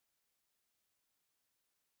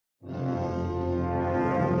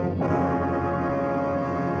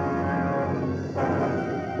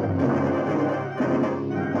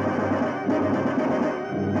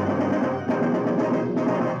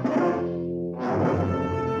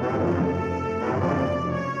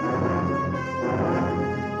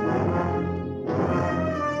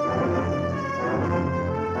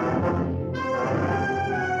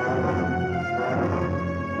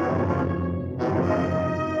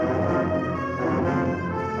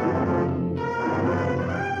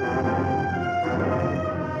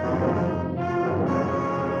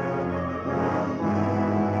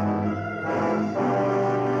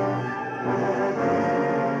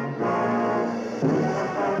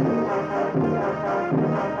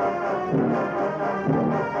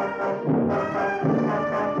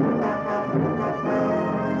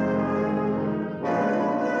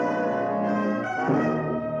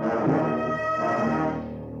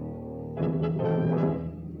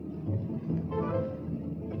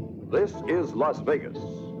This is Las Vegas,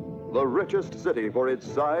 the richest city for its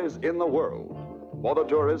size in the world. For the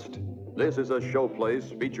tourist, this is a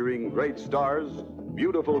showplace featuring great stars,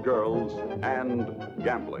 beautiful girls, and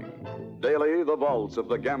gambling. Daily, the vaults of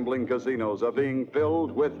the gambling casinos are being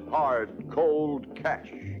filled with hard, cold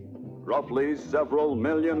cash. Roughly several $1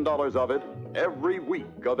 million of it every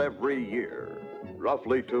week of every year.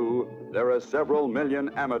 Roughly, too, there are several million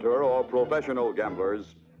amateur or professional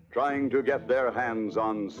gamblers trying to get their hands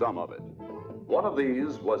on some of it. One of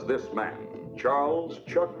these was this man, Charles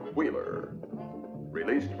Chuck Wheeler,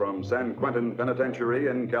 released from San Quentin Penitentiary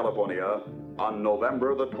in California on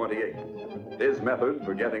November the 28th. His method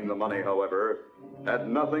for getting the money, however, had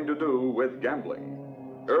nothing to do with gambling.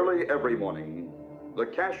 Early every morning, the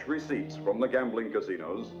cash receipts from the gambling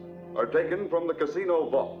casinos are taken from the casino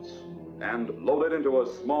vaults and loaded into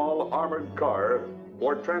a small armored car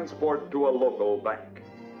for transport to a local bank.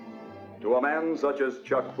 To a man such as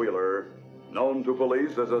Chuck Wheeler, known to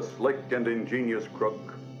police as a slick and ingenious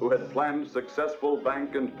crook who had planned successful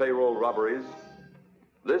bank and payroll robberies,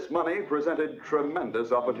 this money presented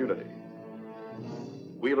tremendous opportunity.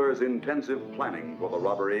 Wheeler's intensive planning for the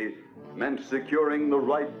robbery meant securing the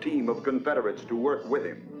right team of Confederates to work with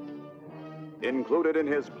him. Included in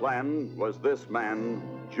his plan was this man,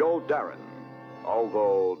 Joe Darren,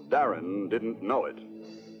 although Darren didn't know it.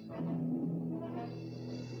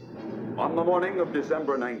 On the morning of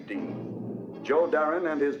December 19th, Joe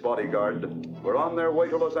Darren and his bodyguard were on their way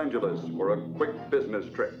to Los Angeles for a quick business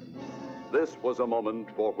trip. This was a moment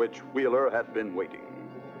for which Wheeler had been waiting.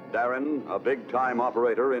 Darren, a big-time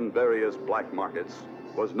operator in various black markets,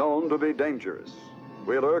 was known to be dangerous.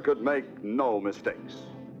 Wheeler could make no mistakes.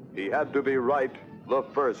 He had to be right the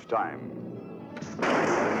first time.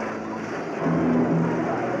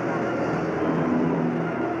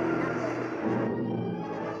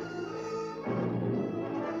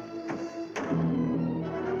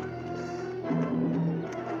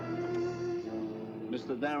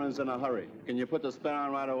 Mr. Darren's in a hurry. Can you put the spare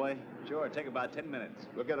on right away? Sure, take about 10 minutes.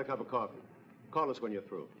 We'll get a cup of coffee. Call us when you're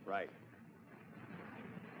through. Right.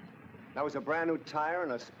 That was a brand new tire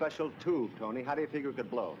and a special tube, Tony. How do you figure it could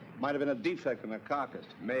blow? Might have been a defect in the carcass.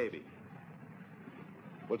 Maybe.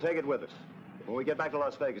 We'll take it with us. When we get back to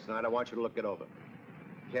Las Vegas tonight, I want you to look it over.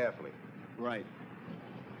 Carefully. Right.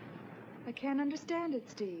 I can't understand it,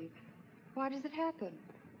 Steve. Why does it happen?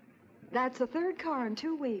 That's the third car in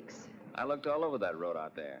 2 weeks. I looked all over that road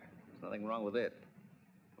out there. There's nothing wrong with it.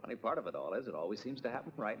 Funny part of it all is it always seems to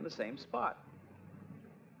happen right in the same spot.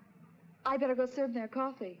 I better go serve their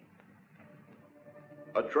coffee.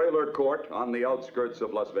 A trailer court on the outskirts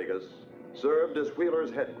of Las Vegas served as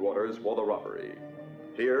Wheeler's headquarters for the robbery.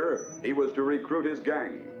 Here, he was to recruit his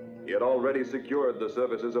gang. He had already secured the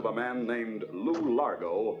services of a man named Lou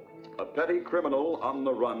Largo, a petty criminal on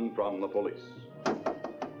the run from the police.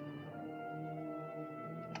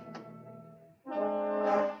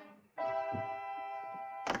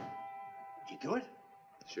 Did you do it?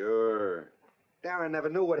 Sure. Darren never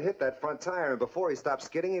knew what hit that front tire, and before he stopped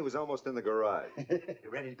skidding, he was almost in the garage. You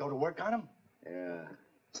ready to go to work on him? Yeah.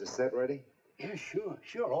 Is the set ready? Yeah,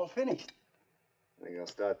 sure, all finished. I think I'll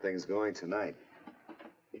start things going tonight.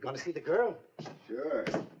 You gonna see the girl? Sure.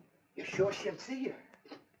 You sure she'll see you?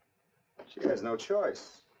 She has no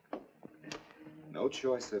choice. No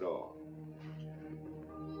choice at all.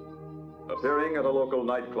 Appearing at a local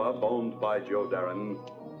nightclub owned by Joe Darren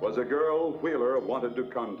was a girl Wheeler wanted to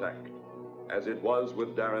contact. As it was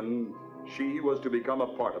with Darren, she was to become a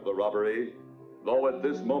part of the robbery, though at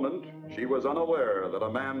this moment she was unaware that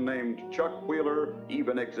a man named Chuck Wheeler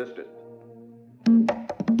even existed.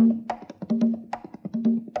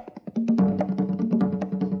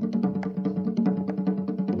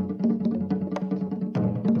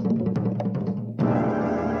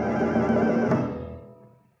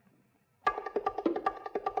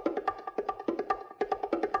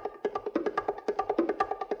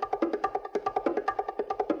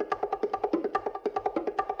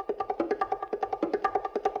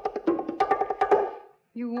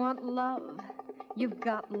 want love, you've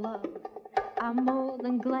got love. I'm more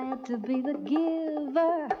than glad to be the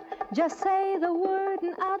giver. Just say the word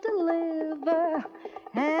and I'll deliver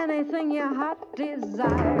anything your heart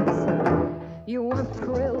desires. You want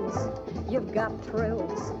thrills, you've got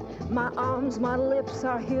thrills. My arms, my lips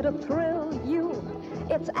are here to thrill you.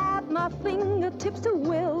 It's at my fingertips to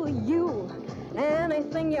will you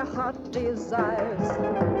anything your heart desires.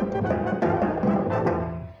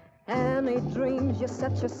 Any dreams you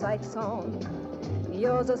set your sights on,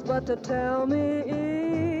 yours is but to tell me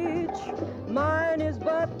each. Mine is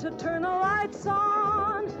but to turn the lights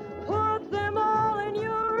on, put them all in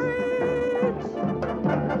your reach.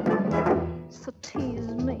 So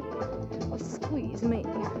tease me or squeeze me,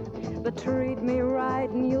 but treat me right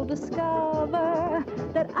and you'll discover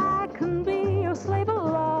that I can be your slave or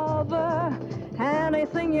lover,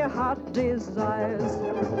 anything your heart desires.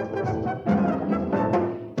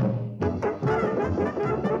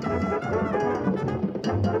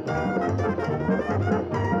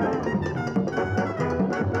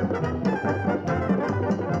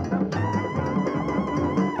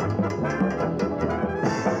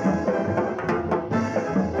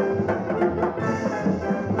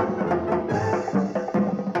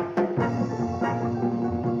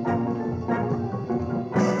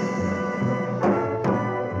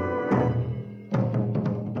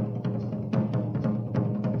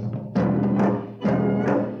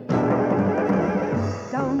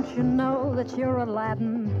 You know that you're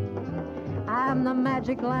Aladdin. I'm the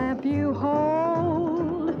magic lamp you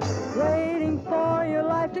hold, waiting for your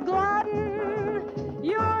life to gladden,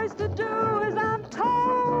 yours to do as I'm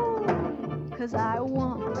told. 'Cause I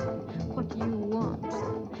want what you want.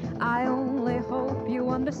 I only hope you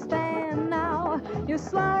understand now. Your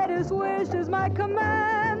slightest wish is my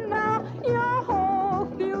command now. Your whole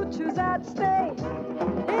future's at stake.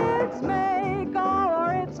 It's make all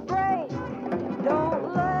or it's break.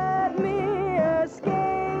 Don't let me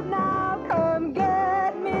escape now. Come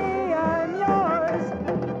get me, I'm yours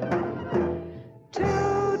to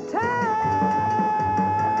take.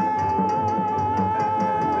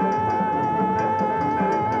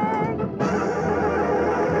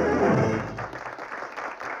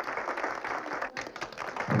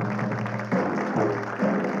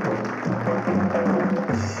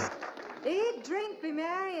 Eat, drink, be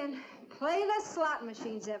merry, and play the slot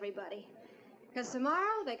machines, everybody. Because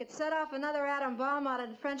tomorrow they could set off another atom bomb out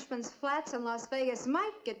in Frenchman's Flats, and Las Vegas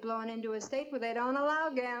might get blown into a state where they don't allow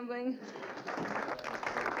gambling.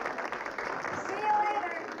 See you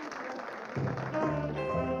later.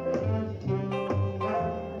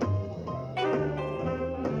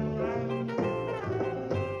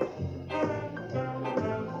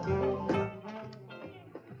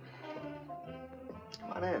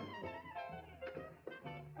 Come on in.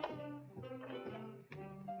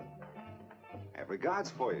 Have regards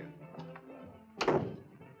for you.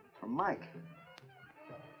 From Mike.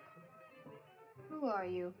 Who are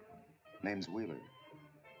you? Name's Wheeler.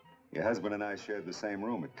 Your husband and I shared the same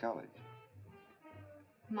room at college.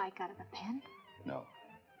 Mike out of the pen? No.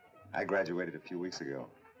 I graduated a few weeks ago.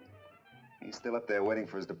 He's still up there waiting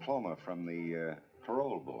for his diploma from the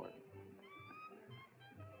parole board.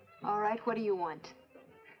 All right, what do you want?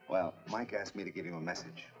 Well, Mike asked me to give you a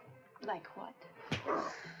message. Like what?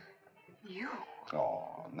 You?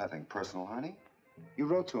 Oh, nothing personal, honey. You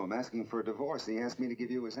wrote to him asking for a divorce, and he asked me to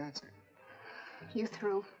give you his answer. You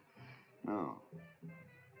through? No.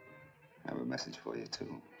 I have a message for you,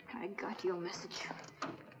 too. I got your message.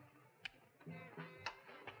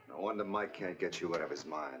 No wonder Mike can't get you out of his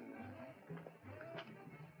mind.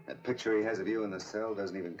 That picture he has of you in the cell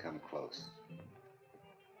doesn't even come close.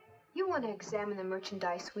 You want to examine the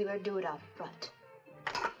merchandise, Wheeler? Do it out front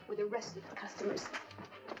with the rest of the customers.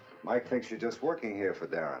 Mike thinks you're just working here for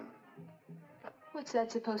Darren. What's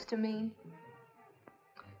that supposed to mean?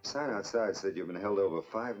 Sign outside said you've been held over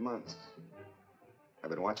 5 months. I've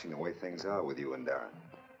been watching the way things are with you and Darren.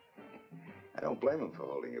 I don't blame him for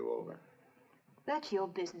holding you over. That's your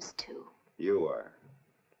business, too. You are.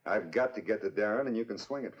 I've got to get to Darren, and you can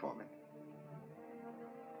swing it for me.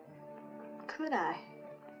 Could I?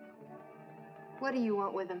 What do you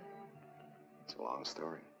want with him? It's a long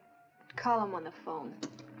story. Call him on the phone.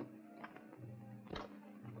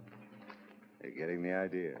 You're getting the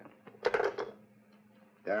idea.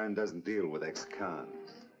 Darren doesn't deal with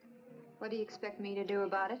ex-cons. What do you expect me to do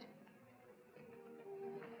about it?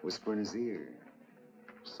 Whisper in his ear.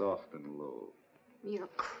 Soft and low. You're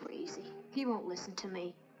crazy. He won't listen to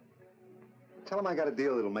me. Tell him I got a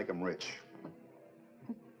deal that'll make him rich.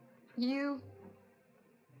 You?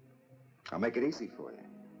 I'll make it easy for you.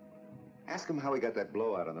 Ask him how he got that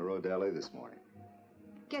blowout on the road to L.A. this morning.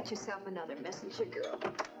 Get yourself another messenger girl.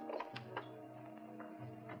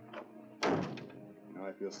 You know,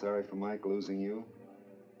 I feel sorry for Mike losing you.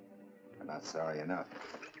 I'm not sorry enough.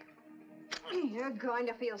 You're going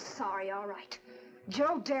to feel sorry, all right.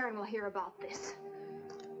 Joe Darren will hear about this.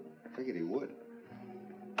 I figured he would.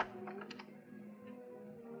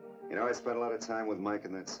 You know, I spent a lot of time with Mike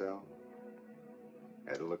in that cell.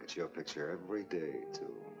 I had to look at your picture every day,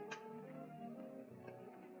 too.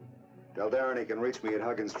 Tell Darren he can reach me at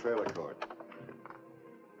Huggins Trailer Court.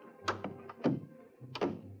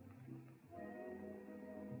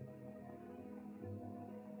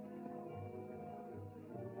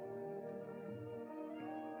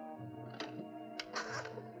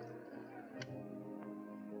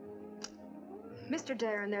 Mr.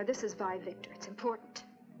 Darren there, this is Vi Victor. It's important.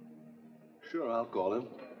 Sure, I'll call him.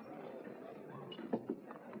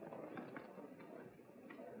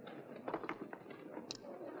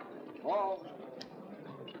 Hello?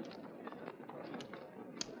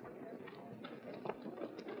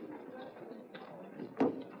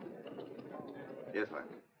 Yes, ma'am.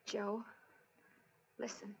 Joe,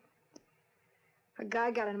 listen. A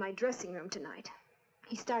guy got in my dressing room tonight.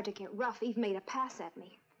 He started to get rough, even made a pass at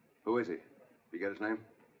me. Who is he? You get his name?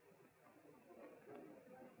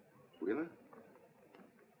 Wheeler?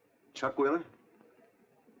 Chuck Wheeler?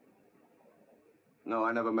 No,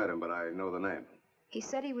 I never met him, but I know the name. He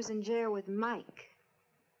said he was in jail with Mike.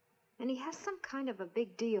 And he has some kind of a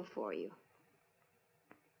big deal for you.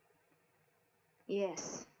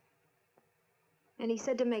 Yes. And he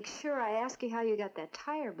said to make sure I ask you how you got that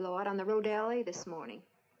tire blowout on the road to L.A. this morning.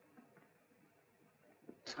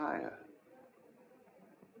 Tire?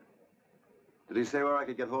 Did he say where I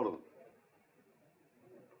could get hold of him?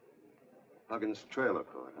 Huggins Trailer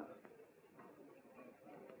Court, huh?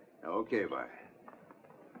 Okay, Vi.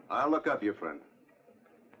 I'll look up your friend.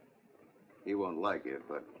 He won't like it,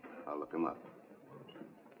 but I'll look him up.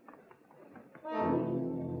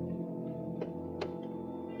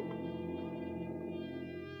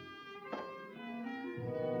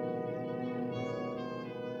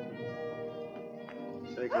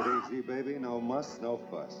 Take it easy, baby. No muss, no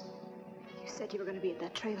fuss. You said you were going to be at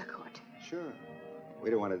that trailer court. Sure. We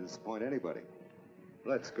don't want to disappoint anybody.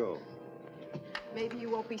 Let's go. Maybe you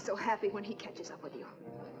won't be so happy when he catches up with you.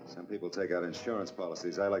 Some people take out insurance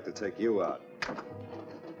policies. I like to take you out.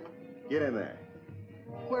 Get in there.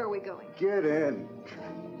 Where are we going? Get in.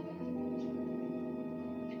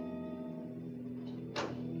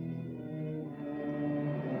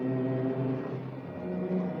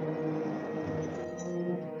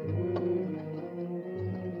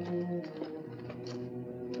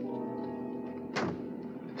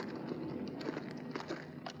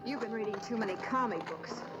 You've been reading too many comic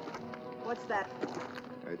books. What's that?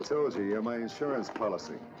 I told you, you're my insurance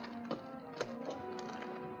policy.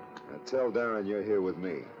 Now tell Darren you're here with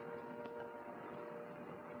me.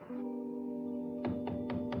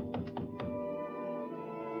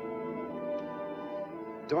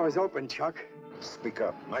 Door's open, Chuck. Speak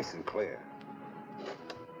up, nice and clear.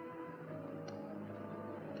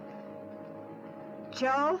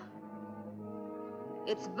 Joe?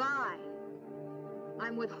 It's Vi.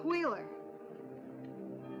 I'm with Wheeler.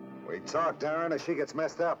 We talk, Darren, or she gets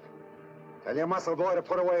messed up. Tell your muscle boy to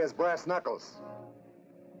put away his brass knuckles.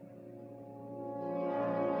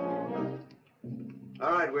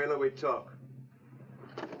 All right, Wheeler, we talk.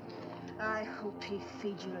 I hope he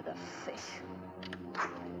feeds you to the fish.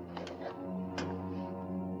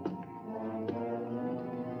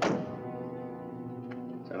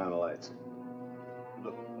 Turn on the lights.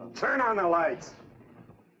 Look, Turn on the lights!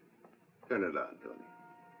 turn it on, Tony.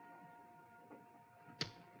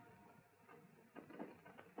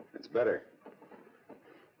 It's better.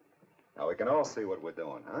 Now we can all see what we're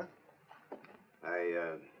doing, huh?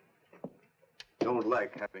 I don't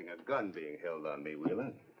like having a gun being held on me,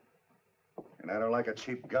 Wheeler. And I don't like a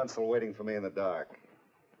cheap gunsel waiting for me in the dark.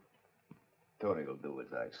 Tony will do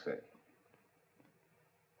as I say.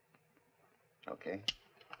 Okay.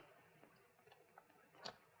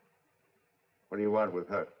 What do you want with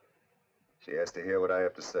her? She has to hear what I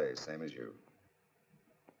have to say, same as you.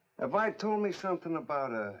 Have I told me something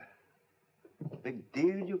about a big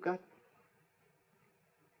deal you got?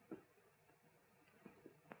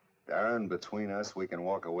 Darren, between us, we can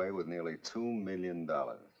walk away with nearly $2 million.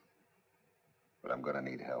 But I'm gonna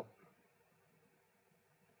need help.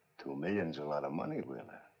 $2 million's a lot of money,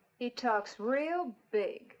 Wheeler. He talks real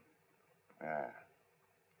big. Ah.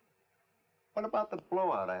 What about the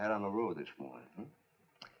blowout I had on the road this morning? Hmm?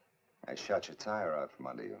 I shot your tire out from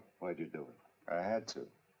under you. Why'd you do it? I had to.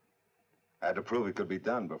 I had to prove it could be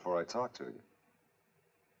done before I talked to you.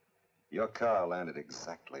 Your car landed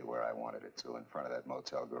exactly where I wanted it to, in front of that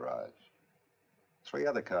motel garage. 3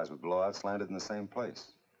 other cars with blowouts landed in the same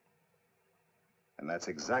place. And that's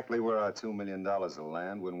exactly where our $2 million will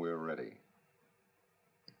land when we're ready.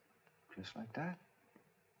 Just like that?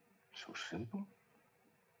 So simple?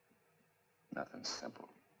 Nothing simple.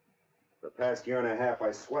 For the past year and a half,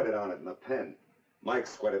 I sweated on it in the pen. Mike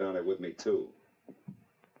sweated on it with me, too.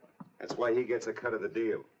 That's why he gets a cut of the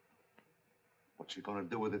deal. What's he gonna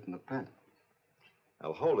do with it in the pen?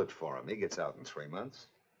 I'll hold it for him. He gets out in 3 months.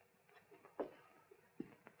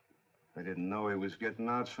 I didn't know he was getting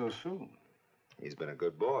out so soon. He's been a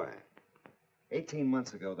good boy. 18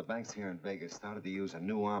 months ago, the banks here in Vegas started to use a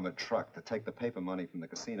new armored truck to take the paper money from the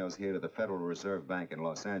casinos here to the Federal Reserve Bank in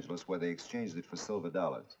Los Angeles, where they exchanged it for silver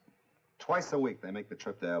dollars. Twice a week, they make the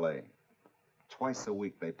trip to L.A. Twice a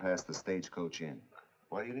week, they pass the stagecoach in.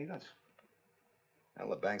 Why do you need us? Well,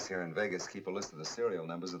 the banks here in Vegas keep a list of the serial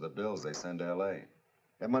numbers of the bills they send to L.A.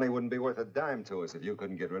 That money wouldn't be worth a dime to us if you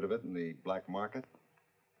couldn't get rid of it in the black market.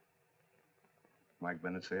 Mike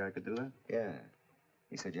Bennett say I could do that? Yeah.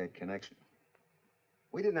 He said you had connections.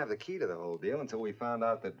 We didn't have the key to the whole deal until we found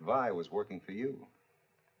out that Vi was working for you.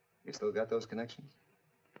 You still got those connections?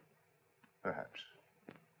 Perhaps.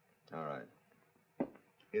 All right.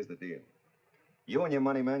 Here's the deal. You and your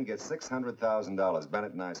money men get $600,000.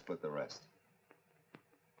 Bennett and I split the rest.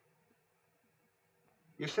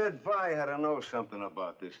 You said Vi had to know something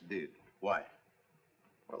about this deal. Why?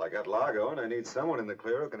 Well, I got Largo, and I need someone in the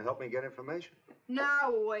clear who can help me get information.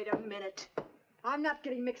 Now, wait a minute. I'm not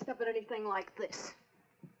getting mixed up in anything like this.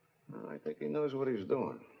 I think he knows what he's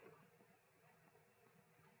doing.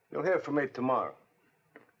 You'll hear from me tomorrow.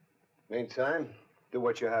 Meantime, do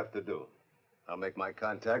what you have to do. I'll make my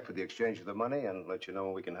contact for the exchange of the money and let you know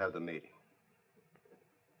when we can have the meeting.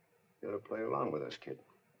 You ought to play along with us, kid.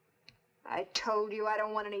 I told you I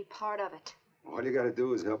don't want any part of it. All you got to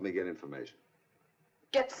do is help me get information.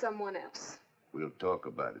 Get someone else. We'll talk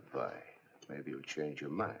about it, Vi. Maybe you'll change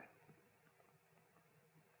your mind.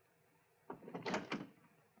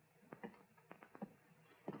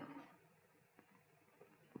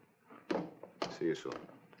 See you soon.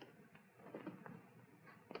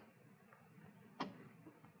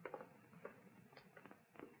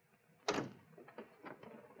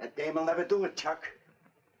 That dame will never do it, Chuck.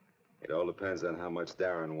 It all depends on how much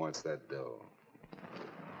Darren wants that dough.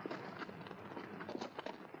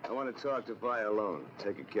 I want to talk to Vi alone.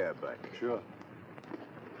 Take a cab back. Sure.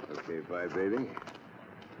 Okay, Vi, baby.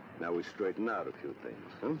 Now we straighten out a few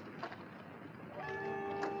things, huh?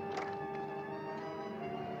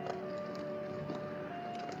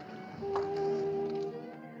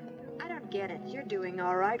 I don't get it. You're doing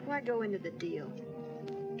all right. Why go into the deal?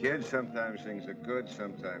 Kids, sometimes things are good,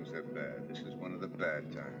 sometimes they're bad. This is one of the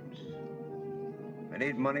bad times. I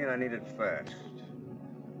need money and I need it fast.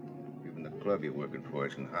 Even the club you're working for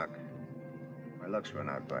isn't hock. My luck's run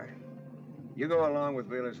out, Vi. You go along with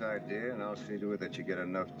Wheeler's idea and I'll see to it that you get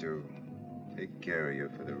enough to take care of you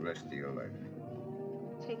for the rest of your life.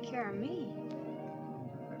 Take care of me.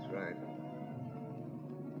 That's right.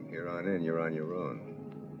 From here on in, you're on your own.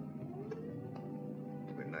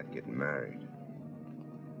 We're not getting married.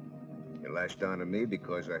 You latched on to me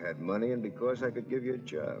because I had money and because I could give you a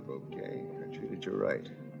job, okay? I treated you right.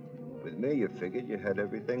 With me, you figured you had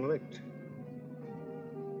everything licked.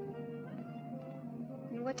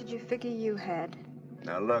 And what did you figure you had?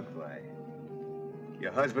 Now look, Vi.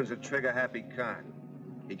 Your husband's a trigger-happy con.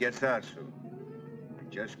 He gets out soon. I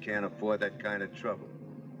just can't afford that kind of trouble.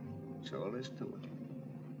 That's all there is to it.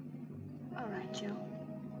 All right, Joe.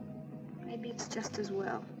 Maybe it's just as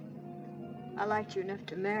well. I liked you enough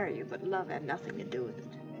to marry you, but love had nothing to do with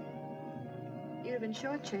it. You'd have been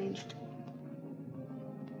shortchanged.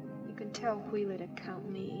 You can tell Wheeler to count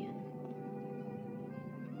me in.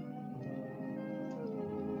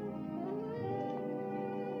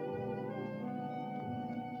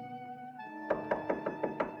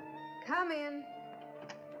 Come in.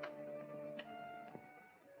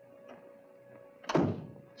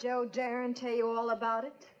 Joe Darren tell you all about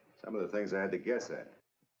it? Some of the things I had to guess at.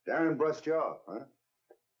 Darren brushed you off, huh?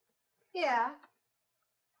 Yeah.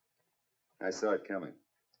 I saw it coming.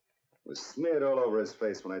 It was smeared all over his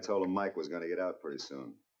face when I told him Mike was going to get out pretty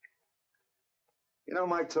soon. You know,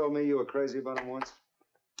 Mike told me you were crazy about him once.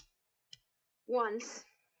 Once.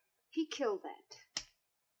 He killed that.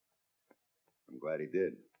 I'm glad he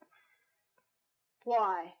did.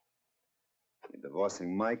 Why?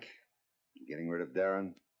 Divorcing Mike, getting rid of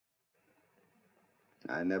Darren.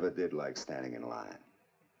 I never did like standing in line.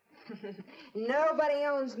 Nobody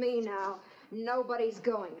owns me now. Nobody's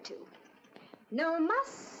going to. No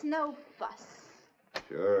muss, no fuss.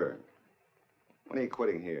 Sure. When are you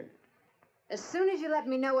quitting here? As soon as you let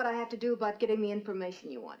me know what I have to do about getting the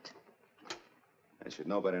information you want. I should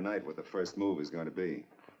know by tonight what the first move is going to be.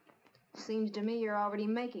 Seems to me you're already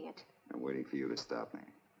making it. I'm waiting for you to stop me.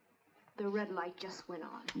 The red light just went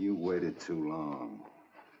on. You waited too long.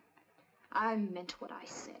 I meant what I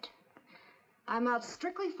said. I'm out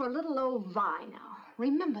strictly for little old Vi now.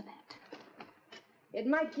 Remember that. It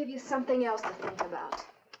might give you something else to think about.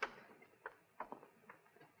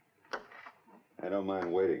 I don't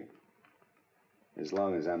mind waiting. As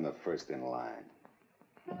long as I'm the first in line.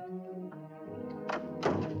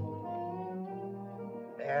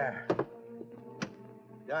 There.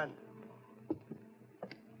 Done.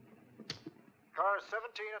 Cars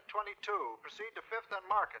 17 and 22. Proceed to 5th and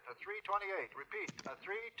Market at 328. Repeat, at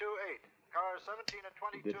 328. Cars 17 and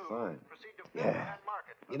 22. You did fine. Proceed to 5th and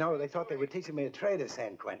Market. You know, they thought they were teaching me a trade at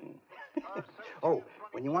San Quentin. Oh,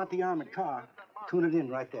 when you want the armored car, tune it in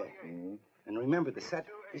right there. Mm-hmm. And remember, the set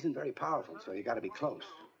isn't very powerful, so you got to be close.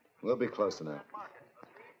 We'll be close enough.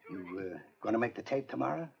 You going to make the tape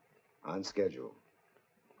tomorrow? On schedule.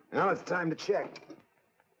 Now it's time to check.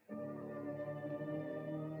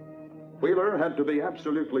 Wheeler had to be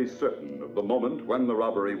absolutely certain of the moment when the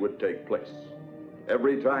robbery would take place.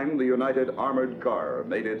 Every time the United Armored Car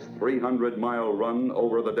made its 300-mile run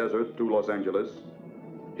over the desert to Los Angeles,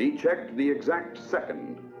 he checked the exact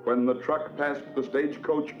second when the truck passed the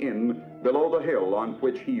Stagecoach Inn below the hill on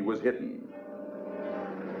which he was hidden.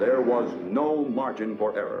 There was no margin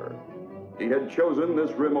for error. He had chosen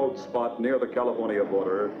this remote spot near the California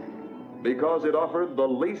border because it offered the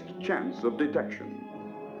least chance of detection.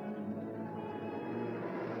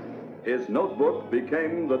 His notebook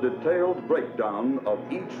became the detailed breakdown of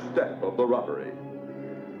each step of the robbery.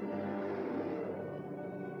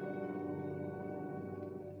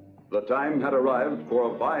 The time had arrived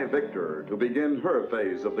for Vi Victor to begin her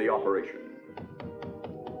phase of the operation.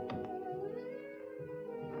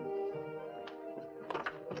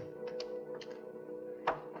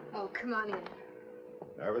 Oh, come on in.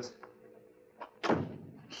 Nervous?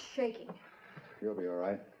 Shaking. You'll be all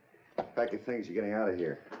right. Pack your things. You're getting out of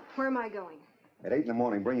here. Where am I going? At 8 in the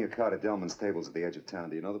morning, bring your car to Delman's Stables at the edge of town.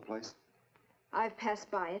 Do you know the place? I've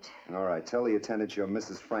passed by it. All right. Tell the attendant you're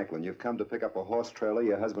Mrs. Franklin. You've come to pick up a horse trailer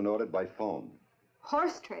your husband ordered by phone.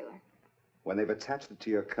 Horse trailer? When they've attached it to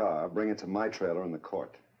your car, bring it to my trailer in the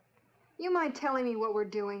court. You mind telling me what we're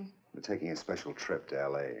doing? We're taking a special trip to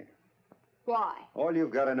L.A. Why? All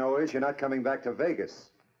you've got to know is you're not coming back to Vegas.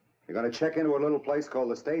 You're going to check into a little place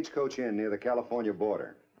called the Stagecoach Inn near the California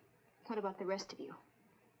border. What about the rest of you?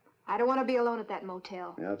 I don't want to be alone at that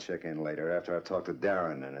motel. Yeah, I'll check in later after I've talked to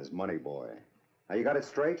Darren and his money boy. Now, you got it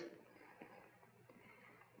straight?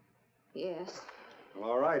 Yes.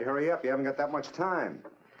 Well, all right, hurry up. You haven't got that much time.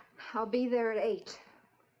 I'll be there at 8.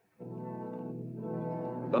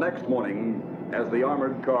 The next morning, as the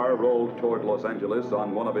armored car rolled toward Los Angeles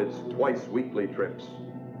on one of its twice-weekly trips,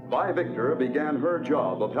 Vi Victor began her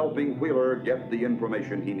job of helping Wheeler get the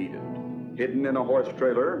information he needed. Hidden in a horse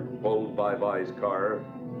trailer, pulled by Vi's car,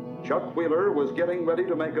 Chuck Wheeler was getting ready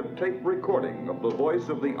to make a tape recording of the voice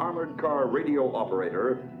of the armored car radio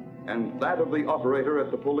operator and that of the operator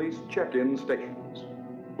at the police check-in stations.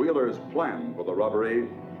 Wheeler's plan for the robbery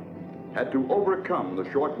had to overcome the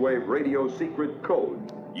shortwave radio secret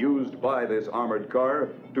code used by this armored car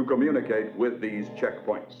to communicate with these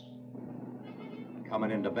checkpoints.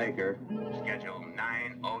 Coming into Baker. Schedule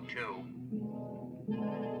 902.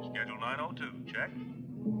 Schedule 902. Check?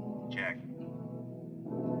 Check.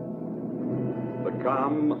 The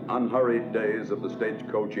calm, unhurried days of the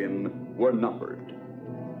Stagecoach Inn were numbered.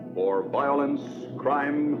 For violence,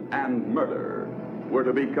 crime, and murder were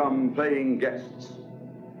to become paying guests.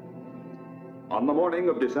 On the morning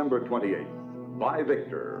of December 28th, Vi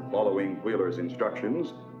Victor, following Wheeler's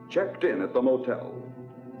instructions, checked in at the motel.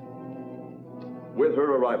 With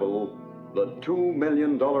her arrival, the $2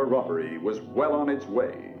 million robbery was well on its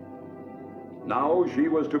way. Now she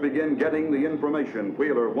was to begin getting the information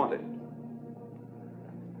Wheeler wanted.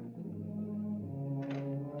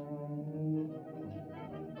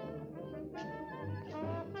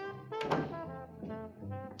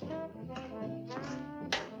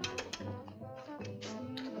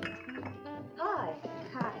 Hi.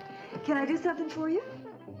 Hi. Can I do something for you?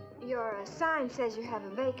 Your sign says you have a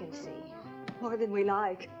vacancy. More than we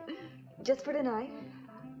like. Just for tonight.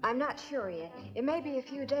 I'm not sure yet. It may be a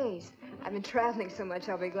few days. I've been traveling so much,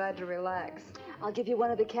 I'll be glad to relax. I'll give you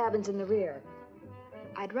one of the cabins in the rear.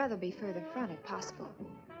 I'd rather be further front if possible.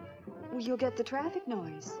 Well, you'll get the traffic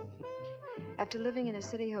noise. After living in a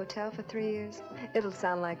city hotel for 3 years, it'll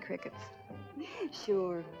sound like crickets.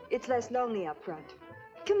 Sure. It's less lonely up front.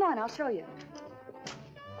 Come on, I'll show you.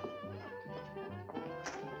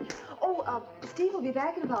 Steve will be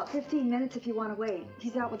back in about 15 minutes if you want to wait.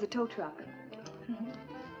 He's out with the tow truck.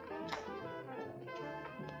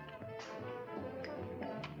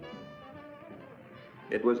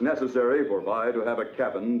 It was necessary for Vi to have a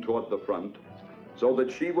cabin toward the front so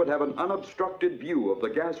that she would have an unobstructed view of the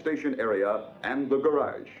gas station area and the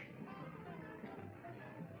garage.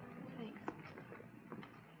 Thanks.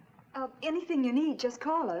 Anything you need, just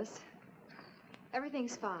call us.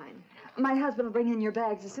 Everything's fine. My husband will bring in your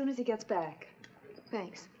bags as soon as he gets back.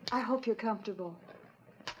 Thanks. I hope you're comfortable.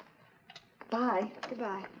 Bye.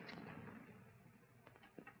 Goodbye.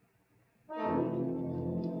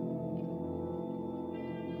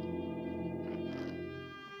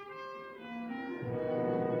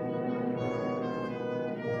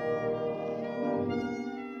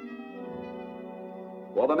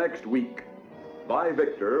 For the next week, Vi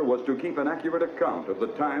Victor was to keep an accurate account of the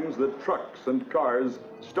times that trucks and cars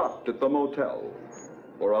stopped at the motel,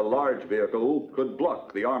 for a large vehicle could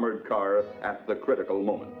block the armored car at the critical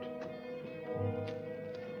moment.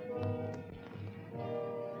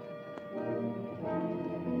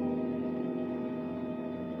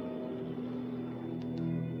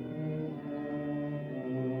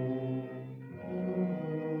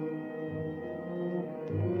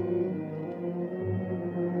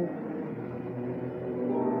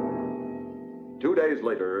 2 days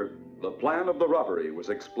later, the plan of the robbery was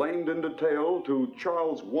explained in detail to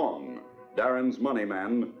Charles Wong, Darren's money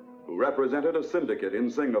man, who represented a syndicate in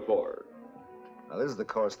Singapore. Now, this is the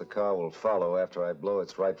course the car will follow after I blow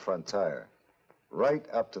its right front tire. Right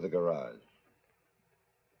up to the garage.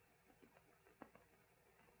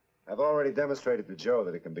 I've already demonstrated to Joe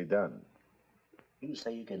that it can be done. You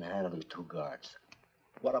say you can handle the 2 guards.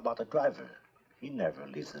 What about the driver? He never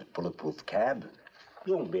leaves a bulletproof cab.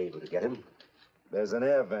 You won't be able to get him. There's an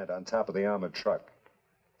air vent on top of the armored truck.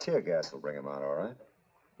 Tear gas will bring him out, all right?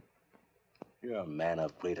 You're a man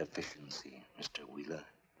of great efficiency, Mr. Wheeler.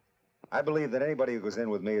 I believe that anybody who goes in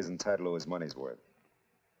with me is entitled to his money's worth.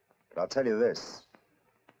 But I'll tell you this.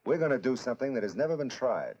 We're going to do something that has never been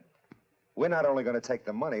tried. We're not only going to take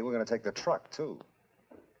the money, we're going to take the truck, too.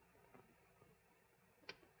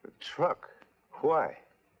 The truck? Why?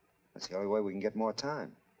 That's the only way we can get more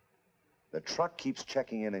time. The truck keeps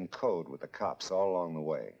checking in code with the cops all along the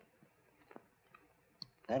way.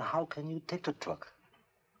 Then how can you take the truck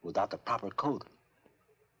without the proper code?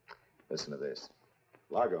 Listen to this.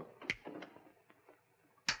 Largo.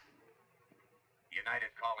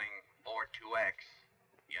 United calling 42X.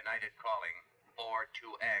 United calling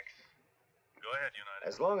 42X. Go ahead, United.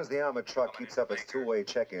 As long as the armored truck keeps up its two-way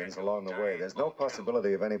check-ins along the way, there's no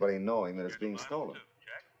possibility of anybody knowing that it's being stolen.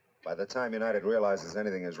 By the time United realizes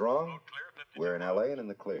anything is wrong, we're in L.A. and in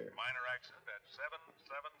the clear. Minor accident at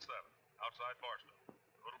 777 outside Barstow.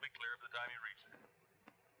 It'll be clear by the time you reach there.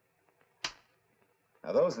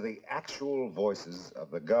 Now, those are the actual voices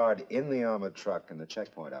of the guard in the armored truck and the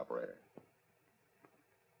checkpoint operator.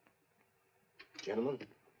 Gentlemen,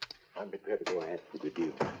 I'm prepared to go ahead with the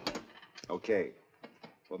deal. Okay.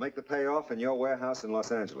 We'll make the payoff in your warehouse in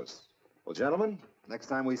Los Angeles. Well, gentlemen, next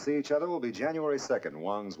time we see each other will be January 2nd,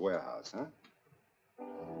 Wong's warehouse, huh?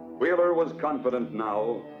 Wheeler was confident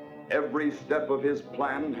now. Every step of his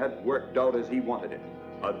plan had worked out as he wanted it.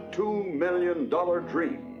 A $2 million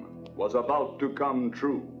dream was about to come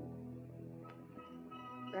true.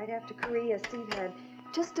 Right after Korea, Steve had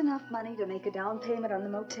just enough money to make a down payment on the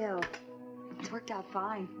motel. It's worked out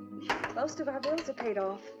fine. Most of our bills are paid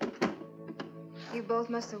off. You both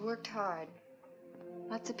must have worked hard.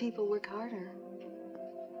 Lots of people work harder.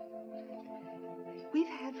 We've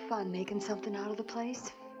had fun making something out of the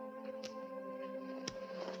place.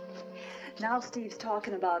 Now Steve's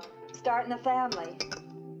talking about starting a family.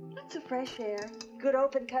 Lots of fresh air, good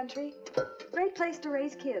open country, great place to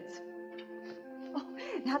raise kids. Oh,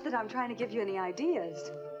 not that I'm trying to give you any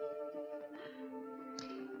ideas.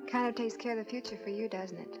 Kind of takes care of the future for you,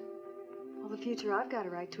 doesn't it? Well, the future I've got a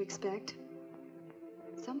right to expect.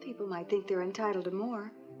 Some people might think they're entitled to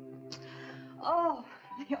more. Oh,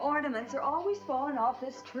 the ornaments are always falling off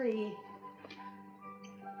this tree.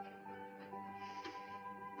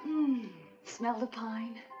 Smell the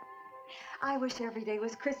pine. I wish every day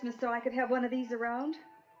was Christmas so I could have one of these around.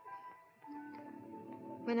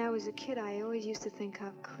 When I was a kid, I always used to think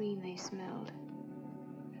how clean they smelled.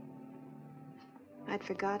 I'd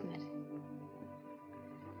forgotten it.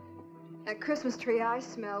 That Christmas tree I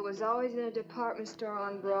smelled was always in a department store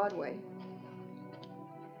on Broadway.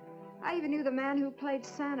 I even knew the man who played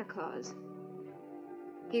Santa Claus.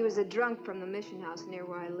 He was a drunk from the mission house near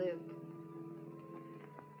where I lived.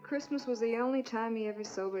 Christmas was the only time he ever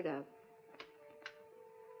sobered up.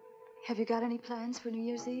 Have you got any plans for New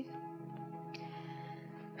Year's Eve?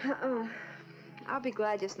 I'll be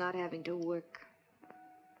glad just not having to work.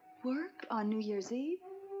 Work on New Year's Eve?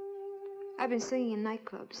 I've been singing in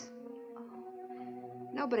nightclubs.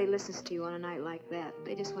 Nobody listens to you on a night like that.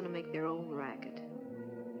 They just want to make their own racket.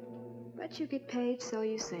 But you get paid, so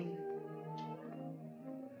you sing.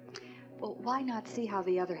 Well, why not see how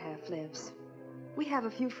the other half lives? We have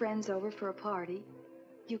a few friends over for a party.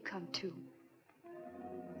 You come too.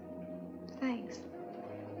 Thanks.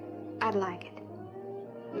 I'd like it.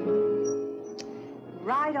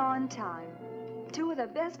 Right on time. Two of the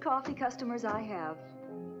best coffee customers I have.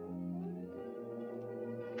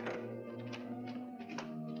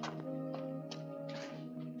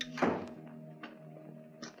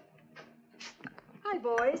 Hi,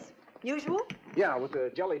 boys. Usual? Yeah, with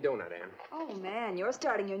the jelly donut, Ann. Oh, man, you're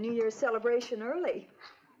starting your New Year's celebration early.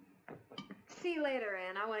 See you later,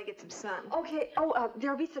 Ann. I want to get some sun. Okay. Oh,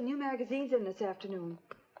 there'll be some new magazines in this afternoon.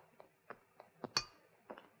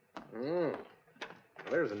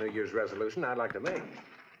 There's a New Year's resolution I'd like to make.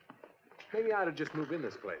 Maybe I ought to just move in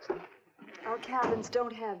this place. Our cabins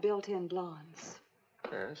don't have built-in blondes.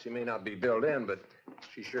 She may not be built in, but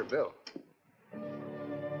she's sure built.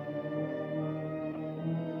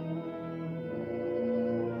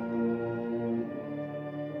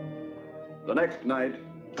 The next night,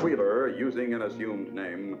 Wheeler, using an assumed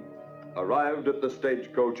name, arrived at the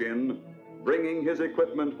Stagecoach Inn, bringing his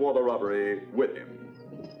equipment for the robbery with him.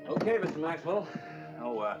 Okay, Mr. Maxwell.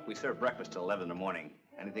 We serve breakfast till 11 in the morning.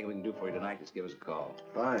 Anything we can do for you tonight, just give us a call.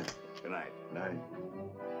 Fine. Good night. Night.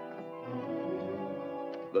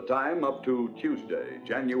 The time up to Tuesday,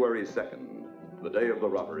 January 2nd, the day of the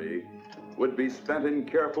robbery, would be spent in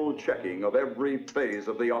careful checking of every phase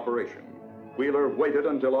of the operation. Wheeler waited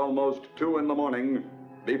until almost 2 in the morning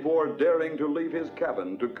before daring to leave his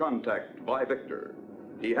cabin to contact Vi Victor.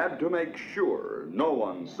 He had to make sure no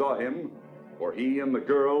one saw him, for he and the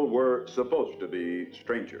girl were supposed to be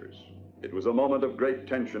strangers. It was a moment of great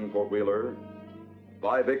tension for Wheeler.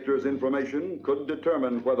 Vi Victor's information could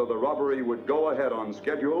determine whether the robbery would go ahead on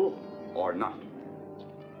schedule or not.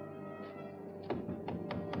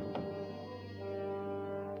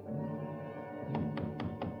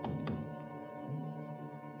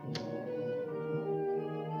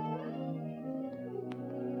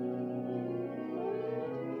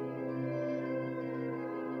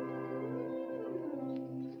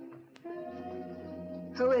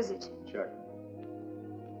 Who is it? Check.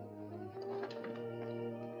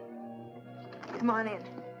 Come on in.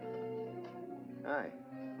 Hi.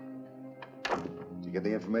 Did you get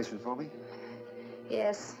the information for me?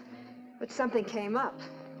 Yes, but something came up.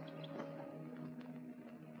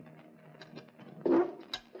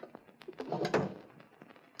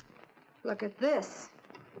 Look at this.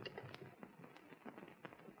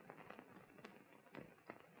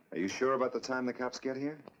 Are you sure about the time the cops get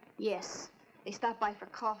here? Yes, they stopped by for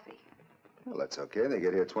coffee. Well, that's okay. They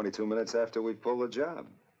get here 22 minutes after we pull the job.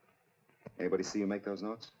 Anybody see you make those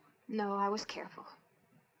notes? No, I was careful.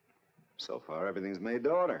 So far, everything's made to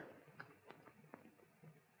order.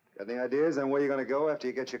 Got any ideas on where you're going to go after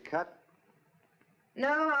you get your cut?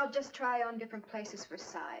 No, I'll just try on different places for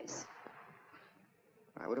size.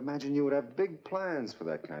 I would imagine you would have big plans for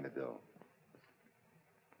that kind of dough.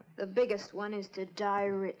 The biggest one is to die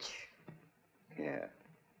rich. Yeah.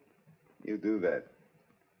 You do that.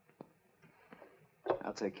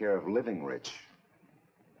 I'll take care of living rich.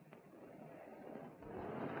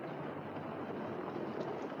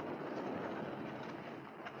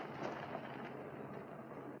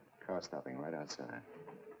 Car stopping right outside.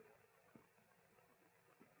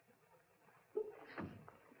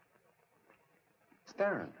 It's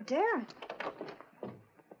Darren. Darren.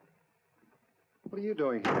 What are you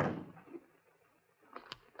doing here?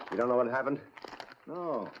 You don't know what happened?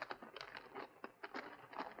 No.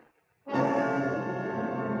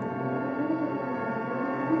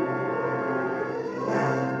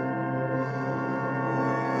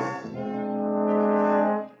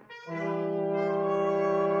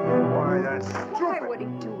 Why, that's Why would he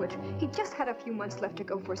do it? He just had a few months left to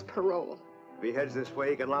go for his parole. If he heads this way,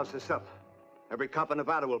 he can louse us up. Every cop in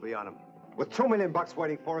Nevada will be on him. With $2 million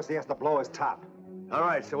waiting for us, he has to blow his top. All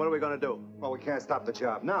right, so what are we going to do? Well, we can't stop the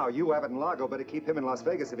job now. You, Abbott, and Largo better keep him in Las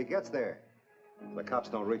Vegas if he gets there. The cops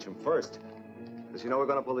don't reach him first. Does he know we're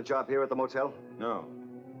going to pull the job here at the motel? No.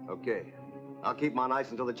 Okay. I'll keep him on ice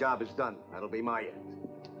until the job is done. That'll be my end.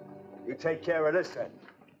 You take care of this end.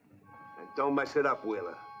 And don't mess it up,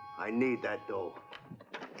 Wheeler. I need that dough.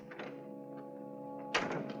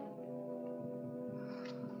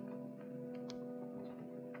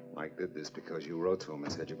 Mike did this because you wrote to him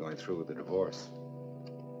and said you're going through with the divorce.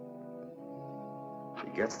 If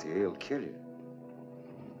he gets to you, he'll kill you.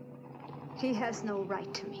 He has no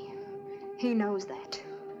right to me. He knows that.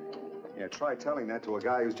 Yeah, try telling that to a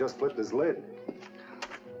guy who's just flipped his lid.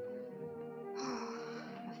 Oh,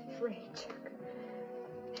 I'm afraid, Chuck.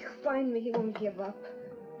 If you find me, he won't give up.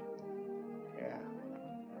 Yeah.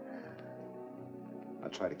 I'll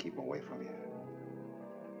try to keep him away from you.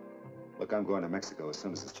 Look, I'm going to Mexico as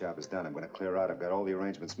soon as this job is done. I'm going to clear out. I've got all the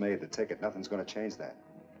arrangements made. The ticket, nothing's going to change that.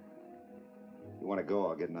 You want to go,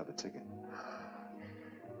 I'll get another ticket.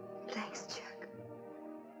 Thanks, Chuck.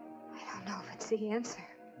 I don't know if it's the answer.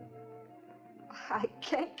 I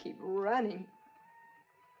can't keep running.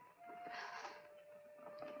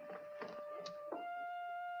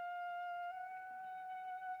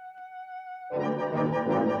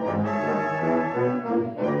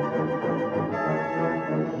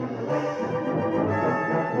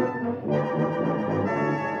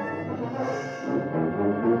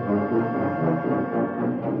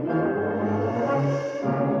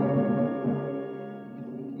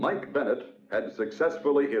 Mike Bennett had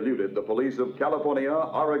successfully eluded the police of California,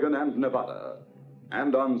 Oregon, and Nevada.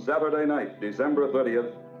 And on Saturday night, December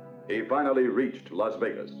 30th, he finally reached Las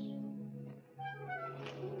Vegas.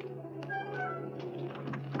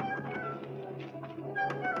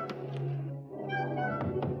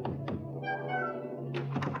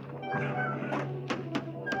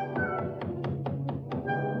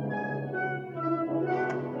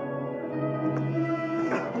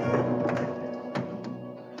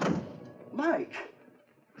 Mike!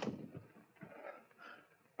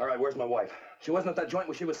 All right, where's my wife? She wasn't at that joint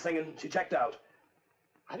where she was singing. She checked out.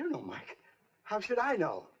 I don't know, Mike. How should I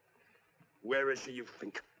know? Where is she, you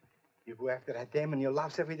think? You go after that dame and you'll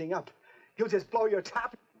louse everything up. He'll just blow your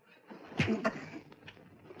top.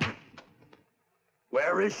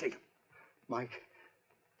 Where is she? Mike,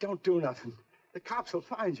 don't do nothing. The cops will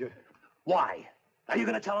find you. Why? Are you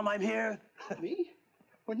going to tell them I'm here? Me?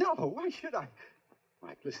 Well, no. Why should I?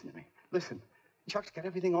 Mike, listen to me. Listen. Chuck's got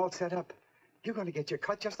everything all set up. You're going to get your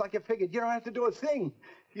cut just like you figured. You don't have to do a thing.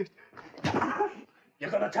 You're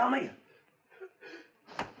going to tell me?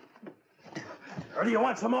 Or do you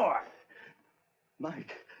want some more?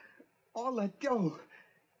 Mike, all let go.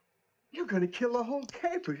 You're going to kill the whole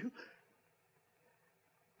caper.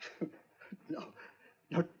 No,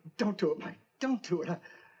 don't do it, Mike. Don't do it.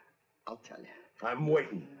 I'll tell you. I'm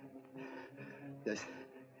waiting. There's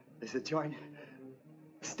a joint,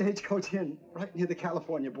 Stagecoach Inn, right near the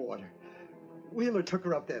California border. Wheeler took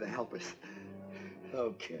her up there to help us.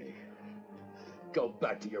 Okay. Go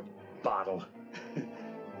back to your bottle.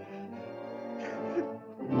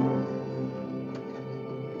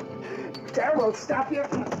 Dare won't stop you.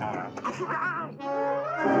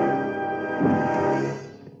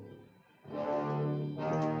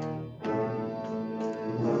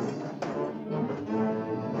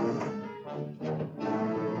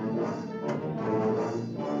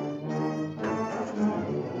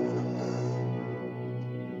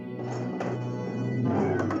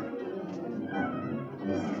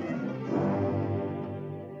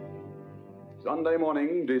 Sunday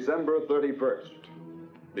morning, December 31st.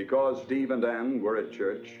 Because Steve and Ann were at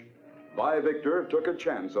church, Vi Victor took a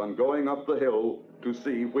chance on going up the hill to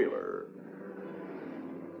see Wheeler.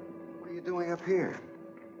 What are you doing up here?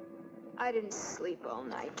 I didn't sleep all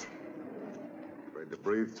night. Afraid to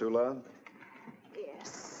breathe too loud?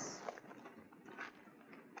 Yes.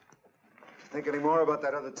 Think any more about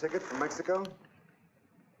that other ticket from Mexico?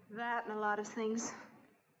 That and a lot of things.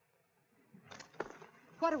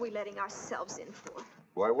 What are we letting ourselves in for?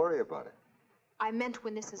 Why worry about it? I meant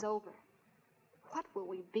when this is over. What will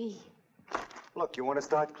we be? Look, you want to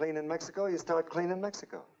start clean in Mexico? You start clean in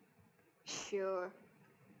Mexico. Sure.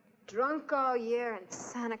 Drunk all year and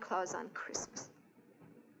Santa Claus on Christmas.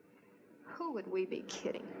 Who would we be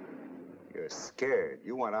kidding? You're scared.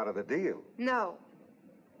 You want out of the deal. No.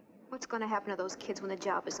 What's going to happen to those kids when the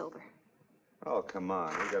job is over? Oh, come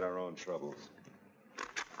on. We got our own troubles.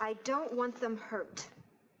 I don't want them hurt.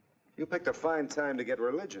 You picked a fine time to get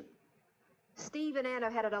religion. Steve and Ann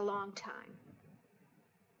have had it a long time.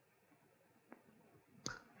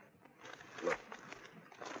 Look,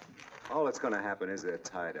 all that's going to happen is they're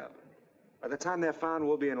tied up. By the time they're found,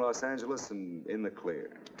 we'll be in Los Angeles and in the clear.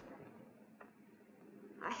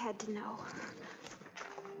 I had to know.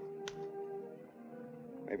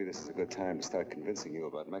 Maybe this is a good time to start convincing you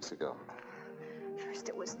about Mexico. First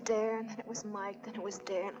it was Dare, and then it was Mike, then it was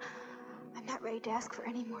Dare. And I'm not ready to ask for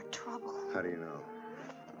any more trouble. How do you know?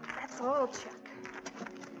 That's all, Chuck.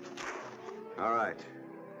 All right.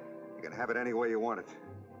 You can have it any way you want it.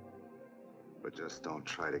 But just don't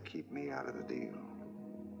try to keep me out of the deal.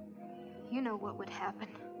 You know what would happen.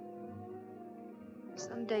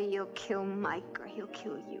 Someday you'll kill Mike, or he'll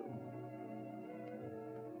kill you.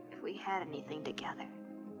 if we had anything together,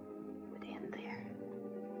 it would end there.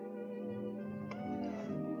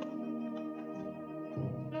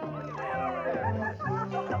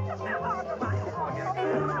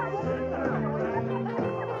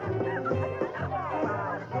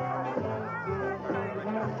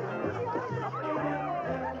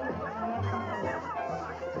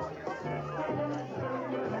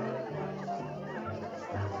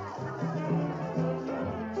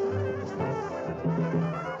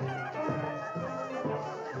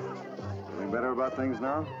 Feeling better about things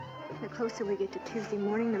now? The closer we get to Tuesday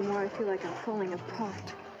morning, the more I feel like I'm falling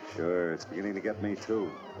apart. Sure, it's beginning to get me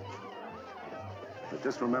too. But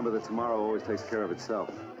just remember that tomorrow always takes care of itself.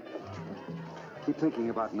 Keep thinking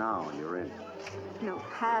about now and you're in. No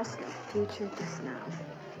past, no future, just now.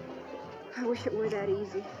 I wish it were that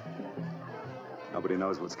easy. Nobody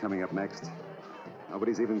knows what's coming up next.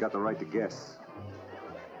 Nobody's even got the right to guess.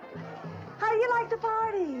 How do you like the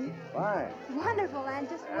party? Why? Wonderful, and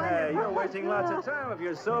just wonderful. Hey, you're wasting lots of time. If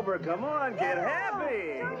you're sober, come on, get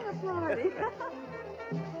happy. Join the party.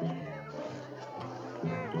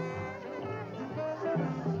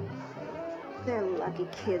 They're lucky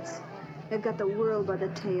kids. They've got the world by the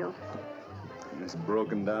tail. In this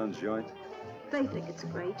broken down joint? They think it's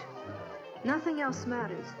great. Nothing else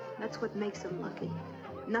matters. That's what makes them lucky.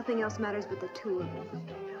 Nothing else matters but the two of them.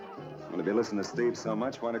 Well, if you listen to Steve so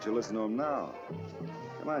much, why don't you listen to him now?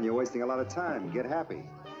 Come on, you're wasting a lot of time. Get happy.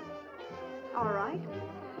 All right.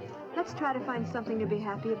 Let's try to find something to be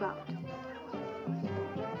happy about.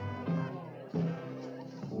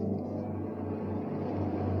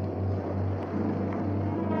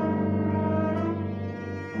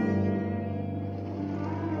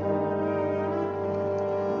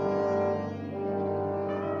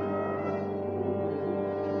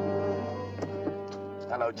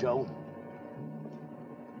 Hello, Joe.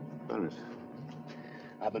 Ernest,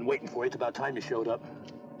 I've been waiting for you. It's about time you showed up.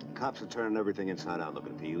 cops are turning everything inside out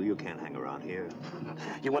looking for you. You can't hang around here.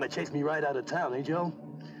 You want to chase me right out of town, eh, Joe?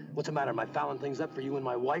 What's the matter? Am I fouling things up for you and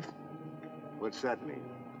my wife? What's that mean?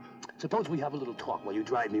 Suppose we have a little talk while you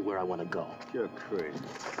drive me where I want to go. You're crazy.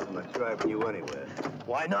 I'm not driving you anywhere.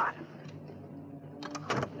 Why not?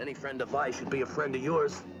 Any friend of I should be a friend of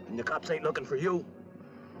yours, and the cops ain't looking for you.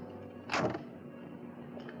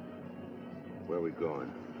 Where are we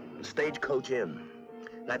going? The Stagecoach Inn.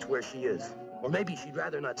 That's where she is. Or maybe she'd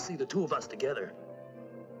rather not see the two of us together.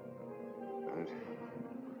 And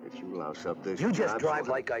if you louse up this You just job, drive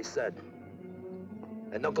like I said.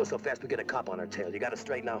 And don't go so fast we get a cop on our tail. You got it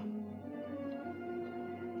straight now?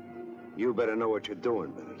 You better know what you're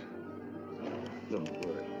doing, Bennett. Don't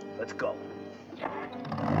worry. Let's go.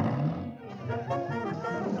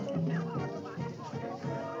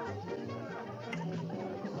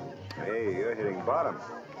 Hey, you're hitting bottom.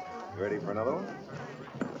 You ready for another one?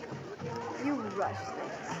 You rush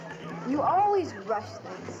things. You always rush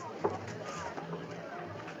things.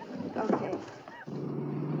 Okay.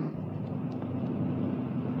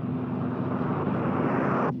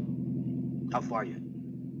 How far are you?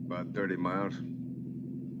 About 30 miles.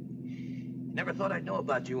 Never thought I'd know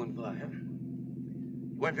about you and Vi, huh?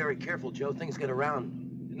 You weren't very careful, Joe. Things get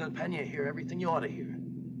around. Didn't Pena hear everything you ought to hear?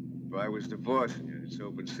 If I was divorcing you, it's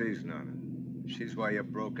open season on her. If she's why you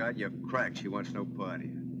broke out, you're cracked. She wants no part of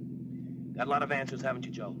you. Got a lot of answers, haven't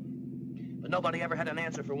you, Joe? But nobody ever had an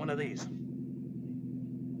answer for one of these.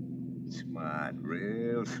 Smart,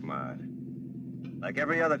 real smart. Like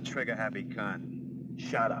every other trigger-happy con.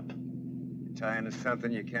 Shut up. You tie into something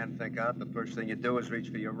you can't think out, the first thing you do is reach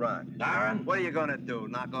for your rod. Darren? What are you gonna do,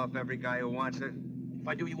 knock off every guy who wants it? If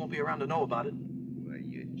I do, you won't be around to know about it. Well,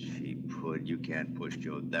 you cheap hood. You can't push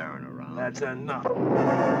Joe Darren around. That's enough.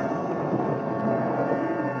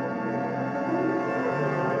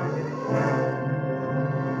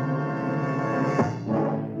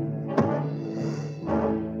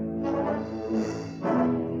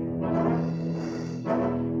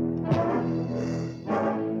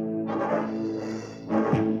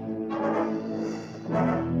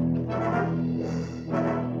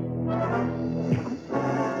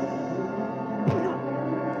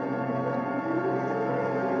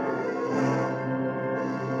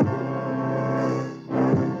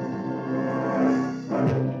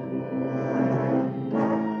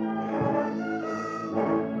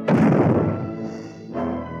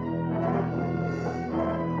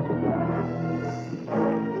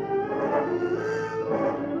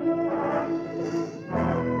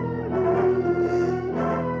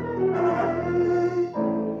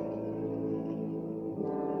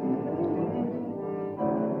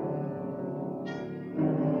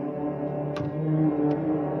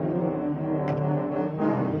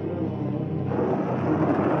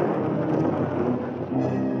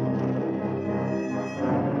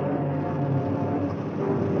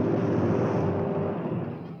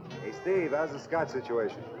 Steve, how's the Scott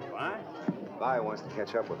situation? Why? Vi wants to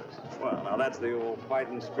catch up with us. Well, now that's the old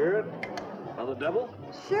fighting spirit. Another devil?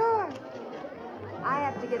 Sure. I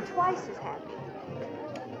have to get twice as happy.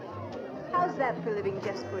 How's that for living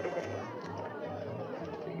just for today?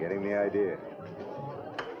 You're getting the idea.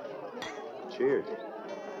 Cheers.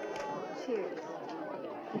 Cheers.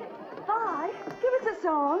 Hi, give us a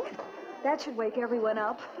song. That should wake everyone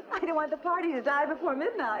up. I don't want the party to die before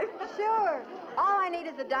midnight. Sure. All I need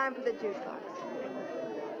is a dime for the jukebox.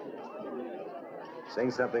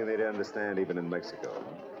 Sing something they'd understand even in Mexico.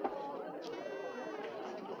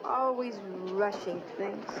 Always rushing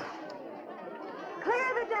things.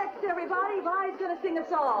 Clear the decks, everybody. Vi's gonna sing a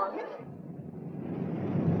song.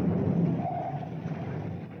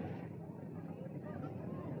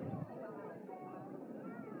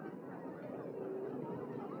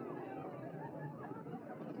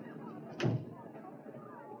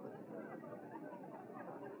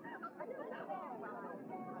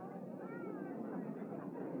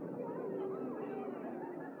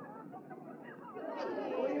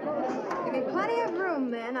 Give me plenty of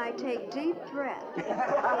room, then. I take deep breaths.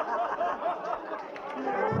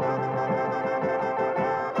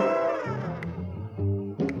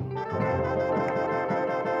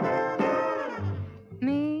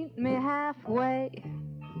 Meet me halfway,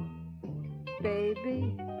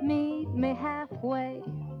 baby, meet me halfway.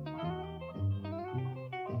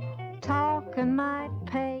 Talking might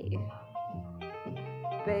pay,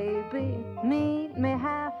 baby, meet me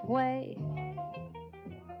halfway.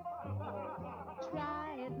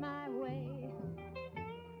 Try it my way,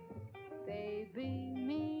 baby,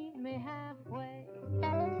 meet me halfway.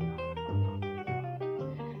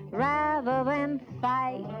 Rather than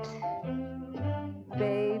fight,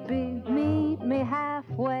 baby, meet me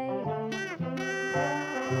halfway.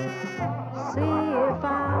 See if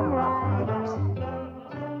I'm right,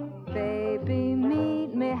 baby,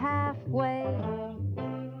 meet me halfway.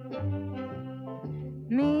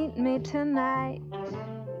 Meet me tonight,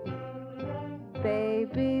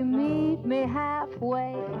 baby, meet me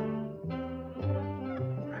halfway.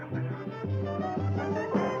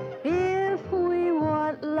 If we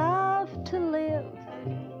want love to live,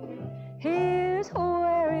 here's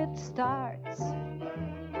where it starts.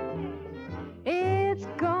 It's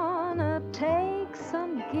gonna take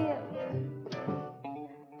some give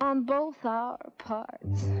on both our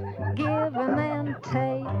parts, giving and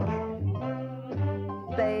take.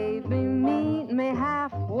 Baby, meet me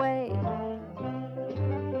halfway.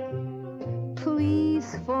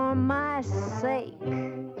 Please, for my sake,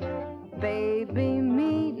 baby,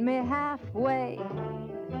 meet me halfway.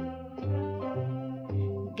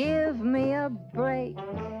 Give me a break,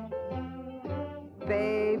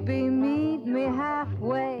 baby, meet me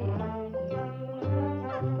halfway.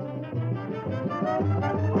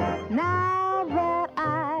 Now that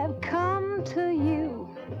I've come to you,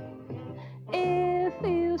 if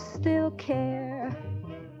you still care,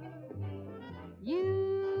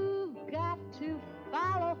 you've got to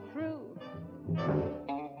follow through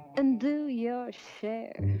and do your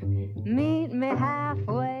share. Meet me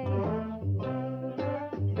halfway,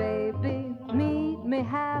 baby, meet me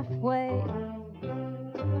halfway.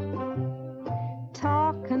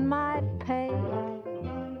 Talking might pay,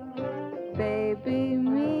 baby,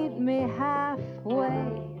 meet me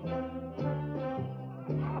halfway.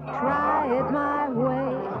 Try it my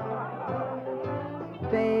way,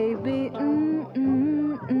 baby,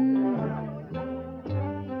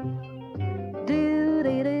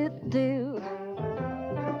 do-de-do-do,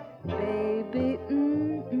 baby,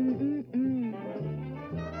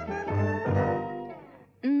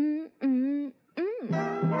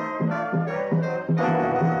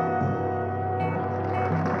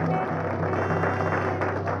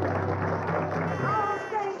 Oh,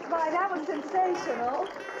 thanks, Vi. That was sensational.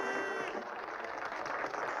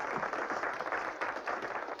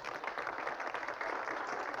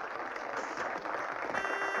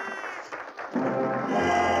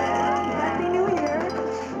 Happy New Year.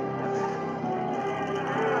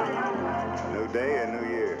 New day, a new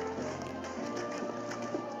year.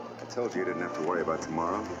 I told you you didn't have to worry about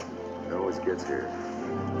tomorrow. It always gets here.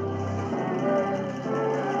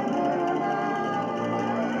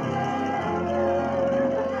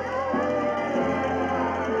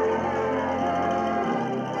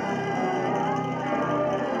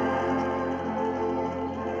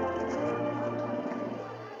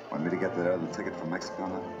 Want me to get that other ticket from Mexico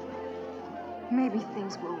now? Maybe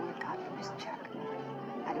things will work out for us, Chuck.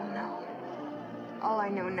 I don't know. All I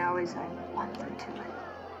know now is I want them to.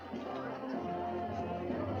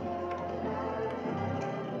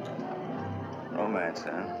 Romance,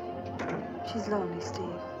 huh? She's lonely,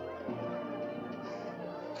 Steve.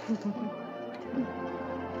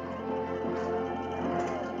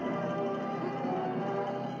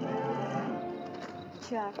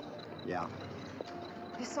 Chuck, Yeah.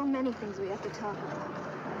 there's so many things we have to talk about.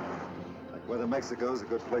 Like whether Mexico's a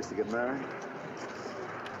good place to get married?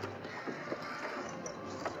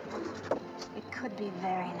 It could be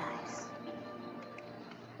very nice.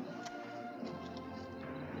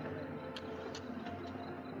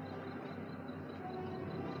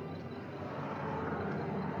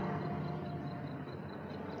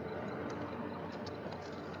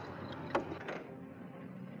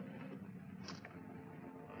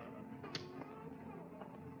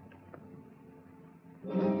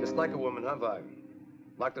 Just like a woman, huh, Vi?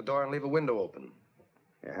 Lock the door and leave a window open.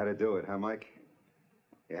 You had to do it, huh, Mike?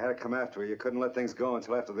 You had to come after her. You couldn't let things go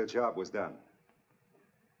until after the job was done.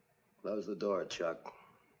 Close the door, Chuck.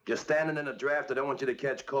 You're standing in a draft. I don't want you to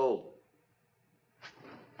catch cold.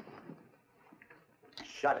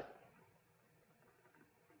 Shut it.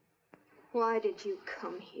 Why did you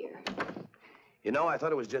come here? You know, I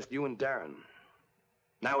thought it was just you and Darren.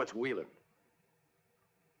 Now it's Wheeler.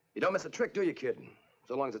 You don't miss a trick, do you, kid?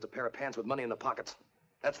 So long as it's a pair of pants with money in the pockets.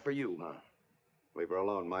 That's for you, huh? Leave her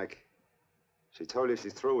alone, Mike. She told you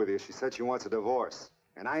she's through with you. She said she wants a divorce.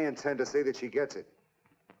 And I intend to see that she gets it.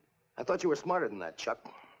 I thought you were smarter than that,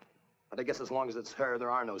 Chuck. But I guess as long as it's her,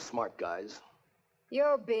 there are no smart guys.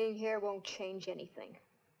 Your being here won't change anything.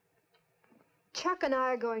 Chuck and I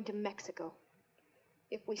are going to Mexico.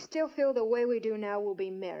 If we still feel the way we do now, we'll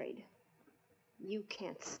be married. You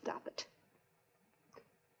can't stop it.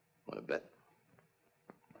 Want to bet?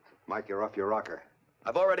 Mike, you're off your rocker.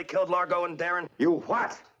 I've already killed Largo and Darren. You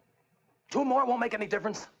what? 2 more won't make any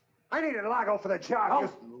difference. I needed Largo for the job.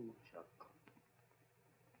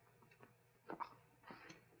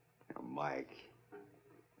 Oh, Mike.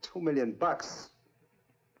 $2 million.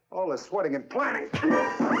 All the sweating and planning.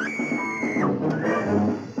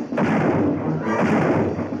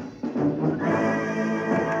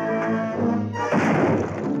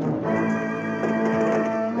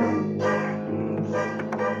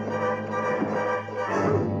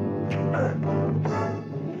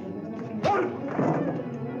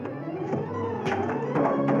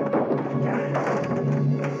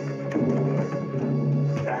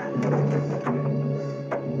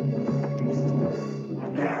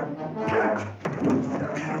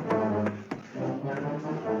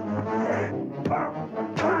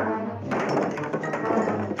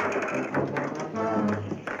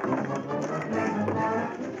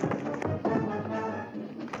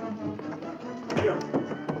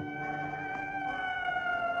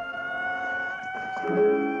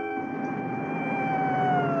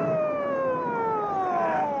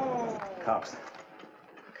 Cops.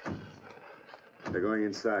 They're going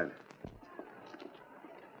inside.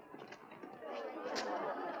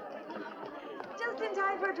 Just in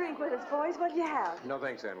time for a drink with us, boys. What'd you have? No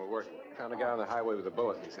thanks, Ann. We're working. Found a guy on the highway with a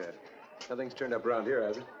bullet in his head. Nothing's turned up around here,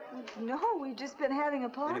 has it? No, we've just been having a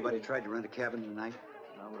party. Anybody tried to rent a cabin tonight?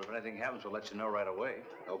 No, but if anything happens, we'll let you know right away.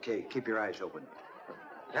 Okay, keep your eyes open.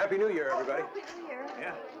 Happy New Year, everybody. Happy New Year.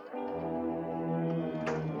 Yeah.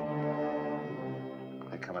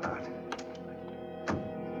 They're coming out.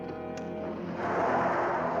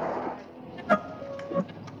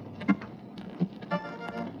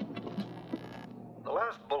 The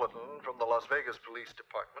last bulletin from the Las Vegas Police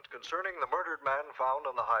Department concerning the murdered man found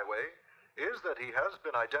on the highway is that he has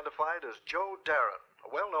been identified as Joe Darren,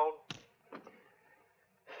 a well-known...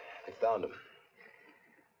 They found him.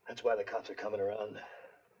 That's why the cops are coming around.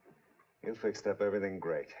 You fixed up everything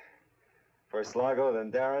great. First Largo,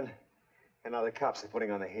 then Darren, and now the cops are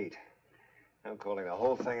putting on the heat. I'm calling the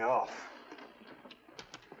whole thing off.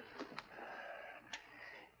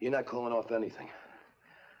 You're not calling off anything.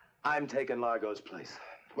 I'm taking Largo's place.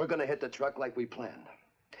 We're gonna hit the truck like we planned.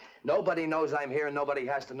 Nobody knows I'm here, and nobody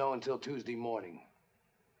has to know until Tuesday morning.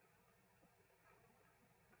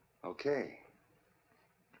 Okay.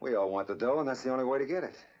 We all want the dough, and that's the only way to get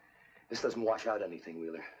it. This doesn't wash out anything,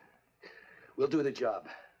 Wheeler. We'll do the job.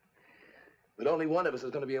 But only one of us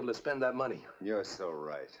is gonna be able to spend that money. You're so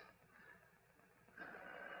right.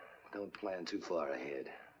 Don't plan too far ahead.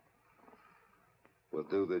 We'll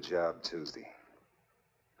do the job Tuesday.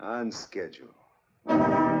 On schedule.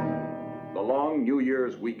 The long New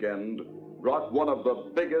Year's weekend brought one of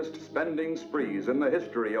the biggest spending sprees in the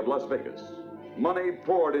history of Las Vegas. Money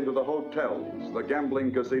poured into the hotels, the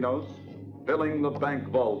gambling casinos, filling the bank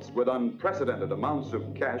vaults with unprecedented amounts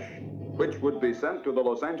of cash, which would be sent to the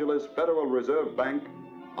Los Angeles Federal Reserve Bank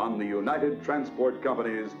on the United Transport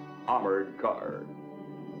Company's armored car.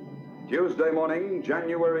 Tuesday morning,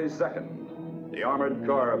 January 2nd, The armored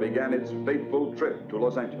car began its fateful trip to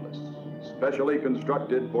Los Angeles. Specially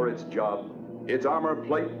constructed for its job, its armor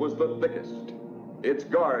plate was the thickest. Its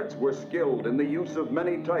guards were skilled in the use of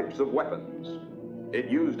many types of weapons. It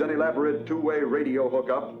used an elaborate two-way radio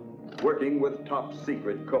hookup, working with top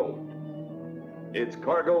secret code. Its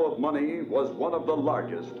cargo of money was one of the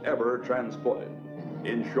largest ever transported.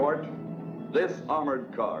 In short, this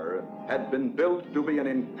armored car had been built to be an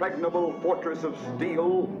impregnable fortress of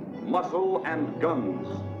steel, muscle, and guns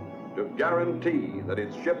to guarantee that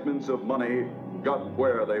its shipments of money got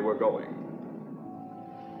where they were going.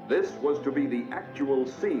 This was to be the actual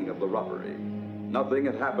scene of the robbery. Nothing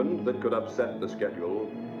had happened that could upset the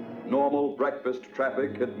schedule. Normal breakfast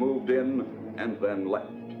traffic had moved in and then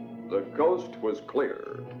left. The coast was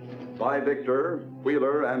clear. By Victor,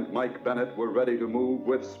 Wheeler, and Mike Bennett were ready to move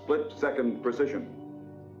with split-second precision.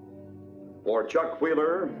 For Chuck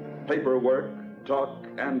Wheeler, paperwork, talk,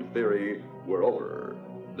 and theory were over.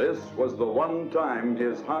 This was the one time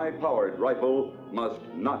his high-powered rifle must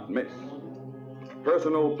not miss.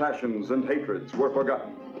 Personal passions and hatreds were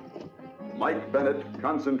forgotten. Mike Bennett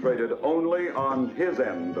concentrated only on his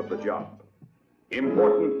end of the job.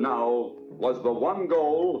 Important now was the one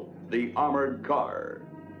goal, the armored car.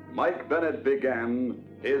 Mike Bennett began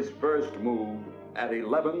his first move at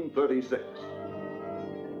 11:36.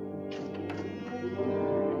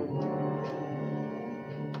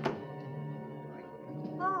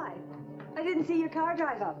 Hi. I didn't see your car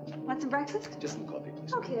drive up. Want some breakfast? Just some coffee,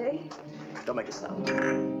 please. Okay. Don't make a sound.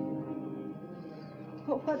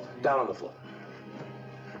 Oh, what? Down on the floor.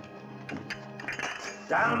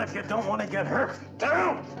 Down if you don't want to get hurt.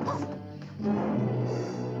 Down!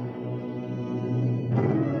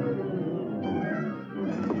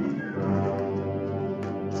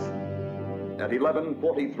 At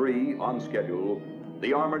 11:43 on schedule,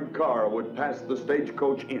 the armored car would pass the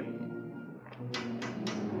Stagecoach Inn.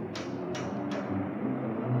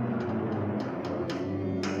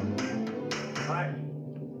 Hi.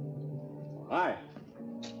 Hi.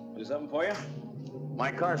 Is something for you?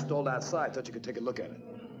 My car stalled outside. Thought you could take a look at it.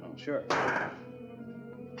 Oh, sure.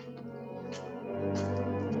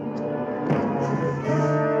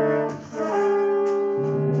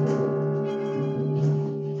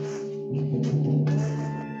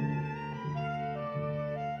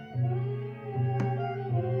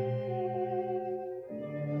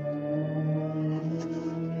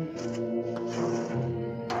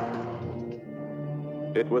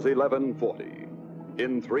 It was 11:40.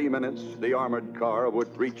 In 3 minutes, the armored car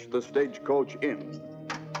would reach the Stagecoach Inn.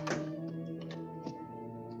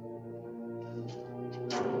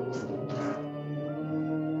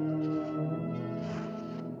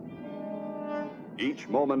 Each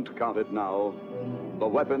moment counted now. The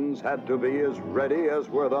weapons had to be as ready as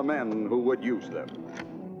were the men who would use them.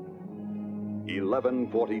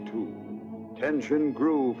 11:42. Tension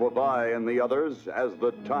grew for Vi and the others as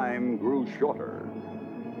the time grew shorter.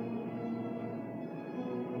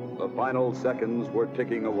 The final seconds were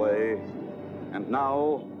ticking away, and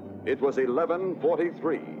now it was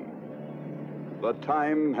 11:43. The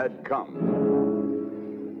time had come.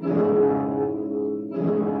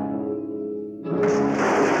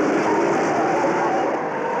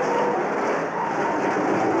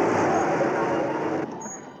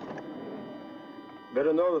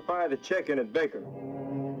 Better notify the check-in at Baker.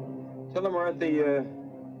 Tell them we're at the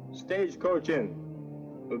Stagecoach Inn.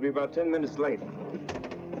 We'll be about 10 minutes late.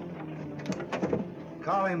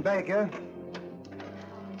 Calling Baker.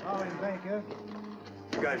 Calling Baker.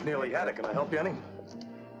 You guys nearly had it. Can I help you any?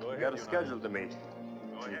 Got a schedule to meet.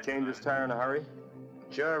 Can you change this tire in a hurry?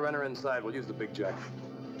 Sure, run her inside. We'll use the big jack.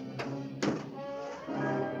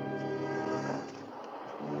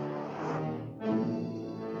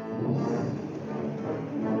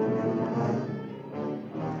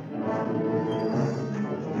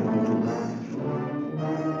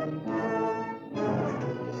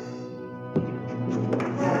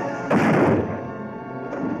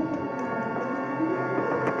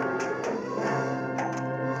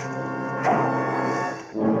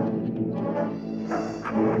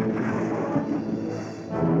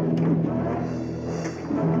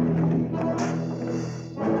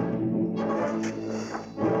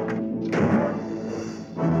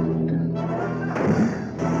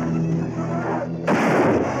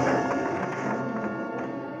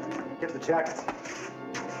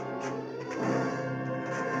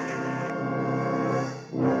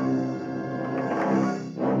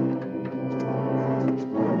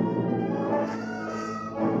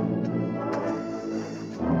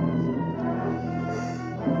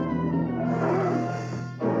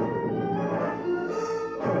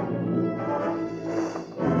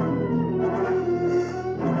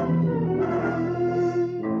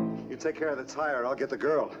 take care of the tire. I'll get the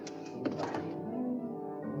girl.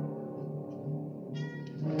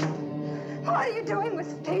 What are you doing with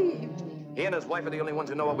Steve? He and his wife are the only ones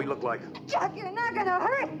who know what we look like. Chuck, you're not gonna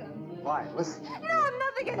hurt them. Why? Listen. No,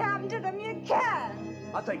 nothing can happen to them. You can't.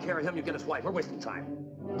 I'll take care of him. You get his wife. We're wasting time.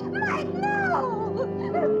 Mike, no!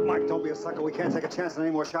 Mike, don't be a sucker. We can't take a chance on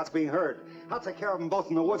any more shots being heard. I'll take care of them both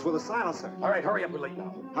in the woods with a silencer. All right, hurry up. We're late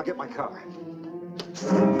now. I'll get my car.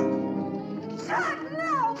 Chuck,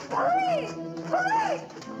 no! Please! Please!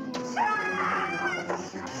 Chuck!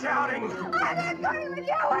 Shouting! I'm not going with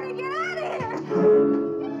you! I want to get out of here!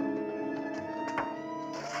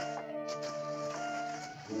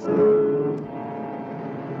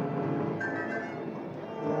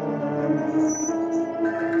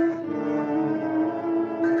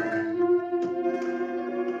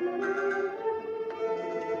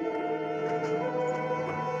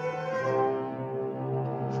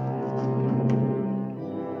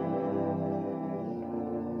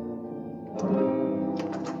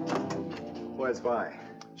 Where's Vi?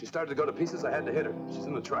 She started to go to pieces. I had to hit her. She's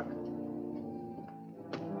in the truck.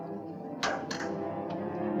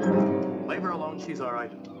 Leave her alone. She's all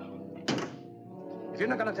right. If you're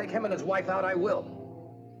not going to take him and his wife out, I will.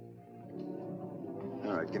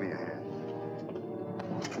 All right, give me a hand.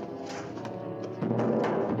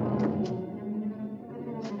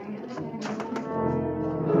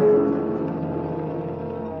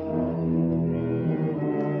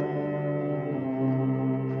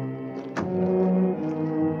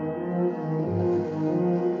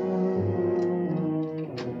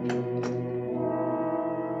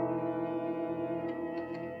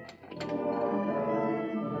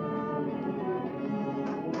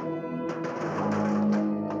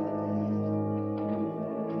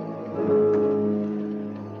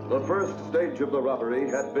 The first stage of the robbery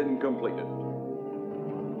had been completed.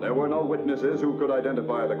 There were no witnesses who could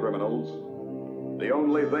identify the criminals. The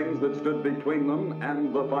only things that stood between them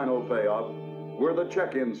and the final payoff were the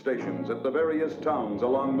check-in stations at the various towns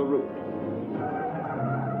along the route.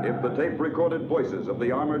 If the tape-recorded voices of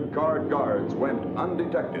the armored car guards went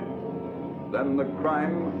undetected, then the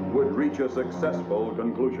crime would reach a successful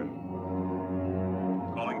conclusion.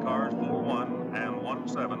 Calling cars 41 and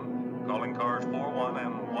 17. Calling cars 41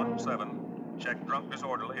 and 17. Check drunk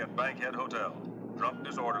disorderly at Bankhead Hotel. Drunk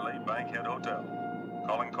disorderly, Bankhead Hotel.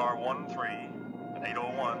 Calling car 13 and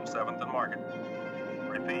 801 7th and Market.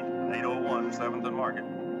 Repeat, 801 7th and Market.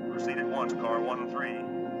 Proceed at once, car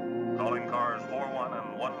 13. Calling cars 41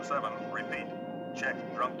 and 17. Repeat, check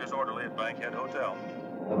drunk disorderly at Bankhead Hotel.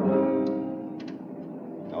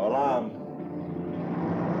 No alarm.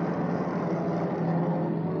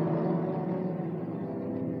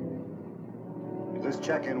 If this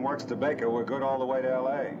check-in works to Baker, we're good all the way to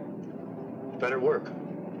L.A. Better work.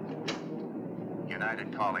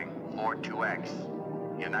 United calling 42X.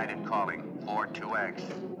 United calling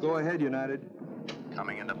 42X. Go ahead, United.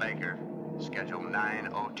 Coming into Baker. Schedule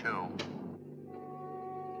 902.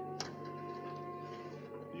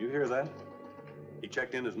 Did you hear that? He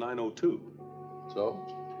checked in as 902. So?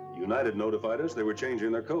 United notified us they were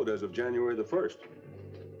changing their code as of January the 1st.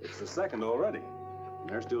 It's the 2nd already. And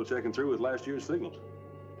they're still checking through with last year's signals.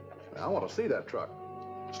 I want to see that truck.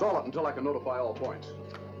 Stall it until I can notify all points.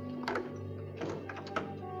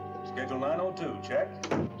 Schedule 902, check.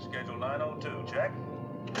 Schedule 902, check.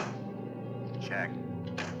 Check.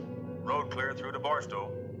 Road clear through to Barstow.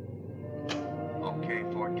 Okay,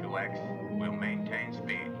 42X. We'll maintain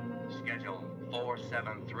speed. Schedule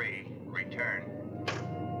 473, return.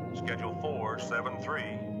 Schedule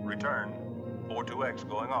 473, return. 42X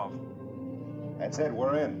going off. That's it,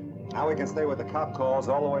 we're in. Now we can stay with the cop calls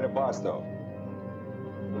all the way to Barstow.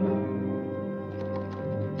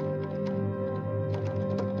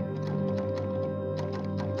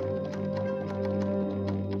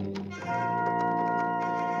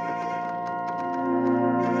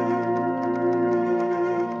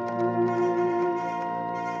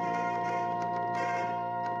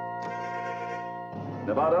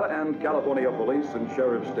 Nevada and California police and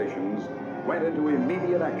sheriff stations went into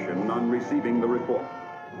immediate action on receiving the report.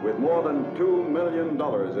 With more than $2 million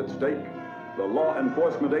at stake, the law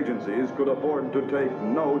enforcement agencies could afford to take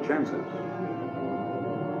no chances.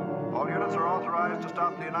 All units are authorized to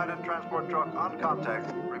stop the United transport truck on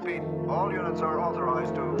contact. Repeat, all units are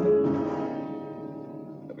authorized to...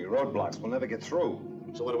 There'll be roadblocks. We'll never get through.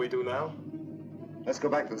 So what do we do now? Let's go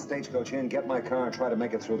back to the Stagecoach Inn, get my car, and try to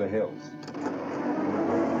make it through the hills.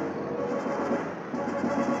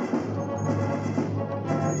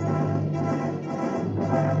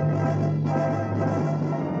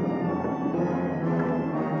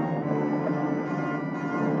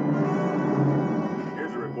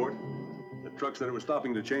 Here's a report. truck said it was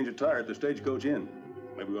stopping to change a tire at the Stagecoach Inn.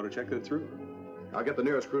 Maybe we ought to check that through. I'll get the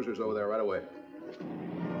nearest cruisers over there right away.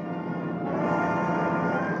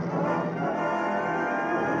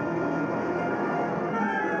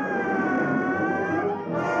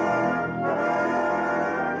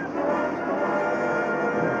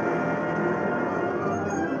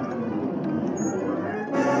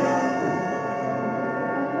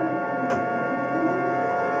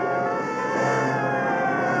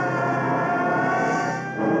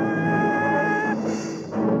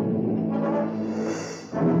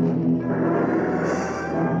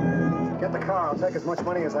 Get the car. I'll take as much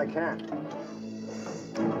money as I can.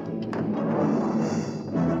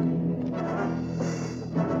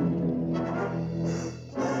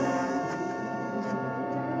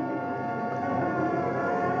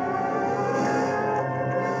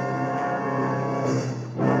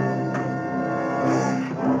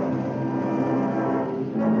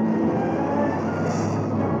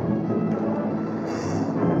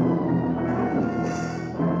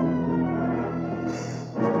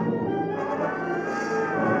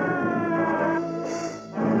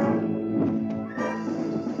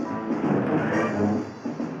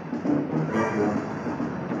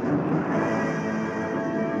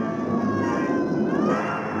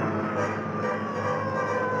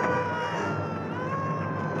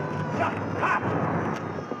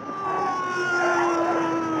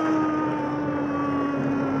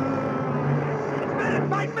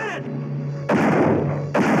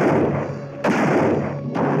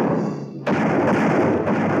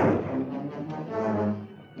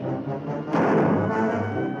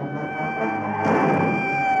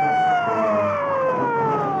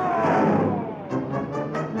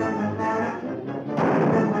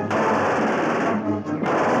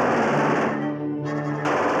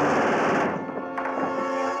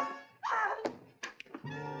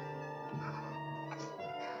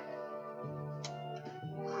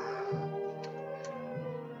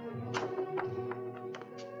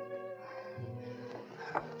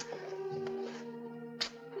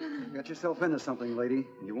 Got yourself into something, lady,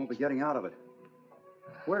 and you won't be getting out of it.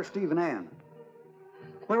 Where's Steve and Ann?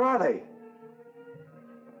 Where are they?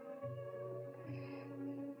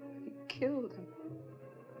 He killed him.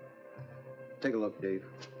 Take a look, Dave.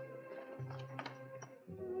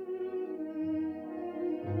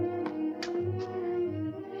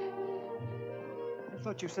 I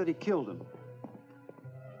thought you said he killed him.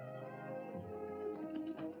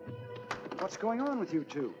 What's going on with you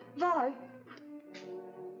two? Vi.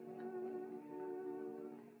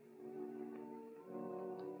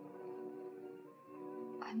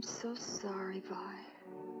 I'm so sorry, Vi.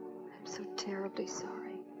 I'm so terribly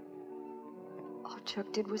sorry. All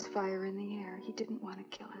Chuck did was fire in the air. He didn't want to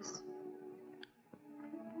kill us.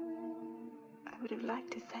 I would have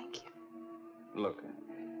liked to thank you. Look,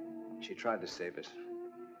 she tried to save us.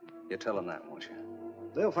 You tell him that, won't you?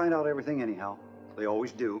 They'll find out everything anyhow. They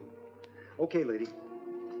always do. Okay, lady.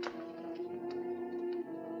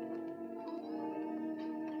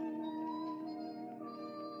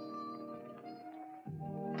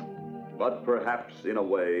 But perhaps, in a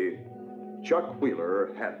way, Chuck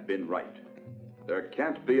Wheeler had been right. There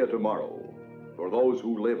can't be a tomorrow for those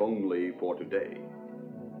who live only for today.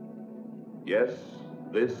 Yes,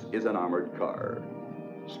 this is an armored car,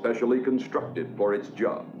 specially constructed for its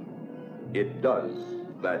job. It does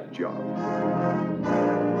that job.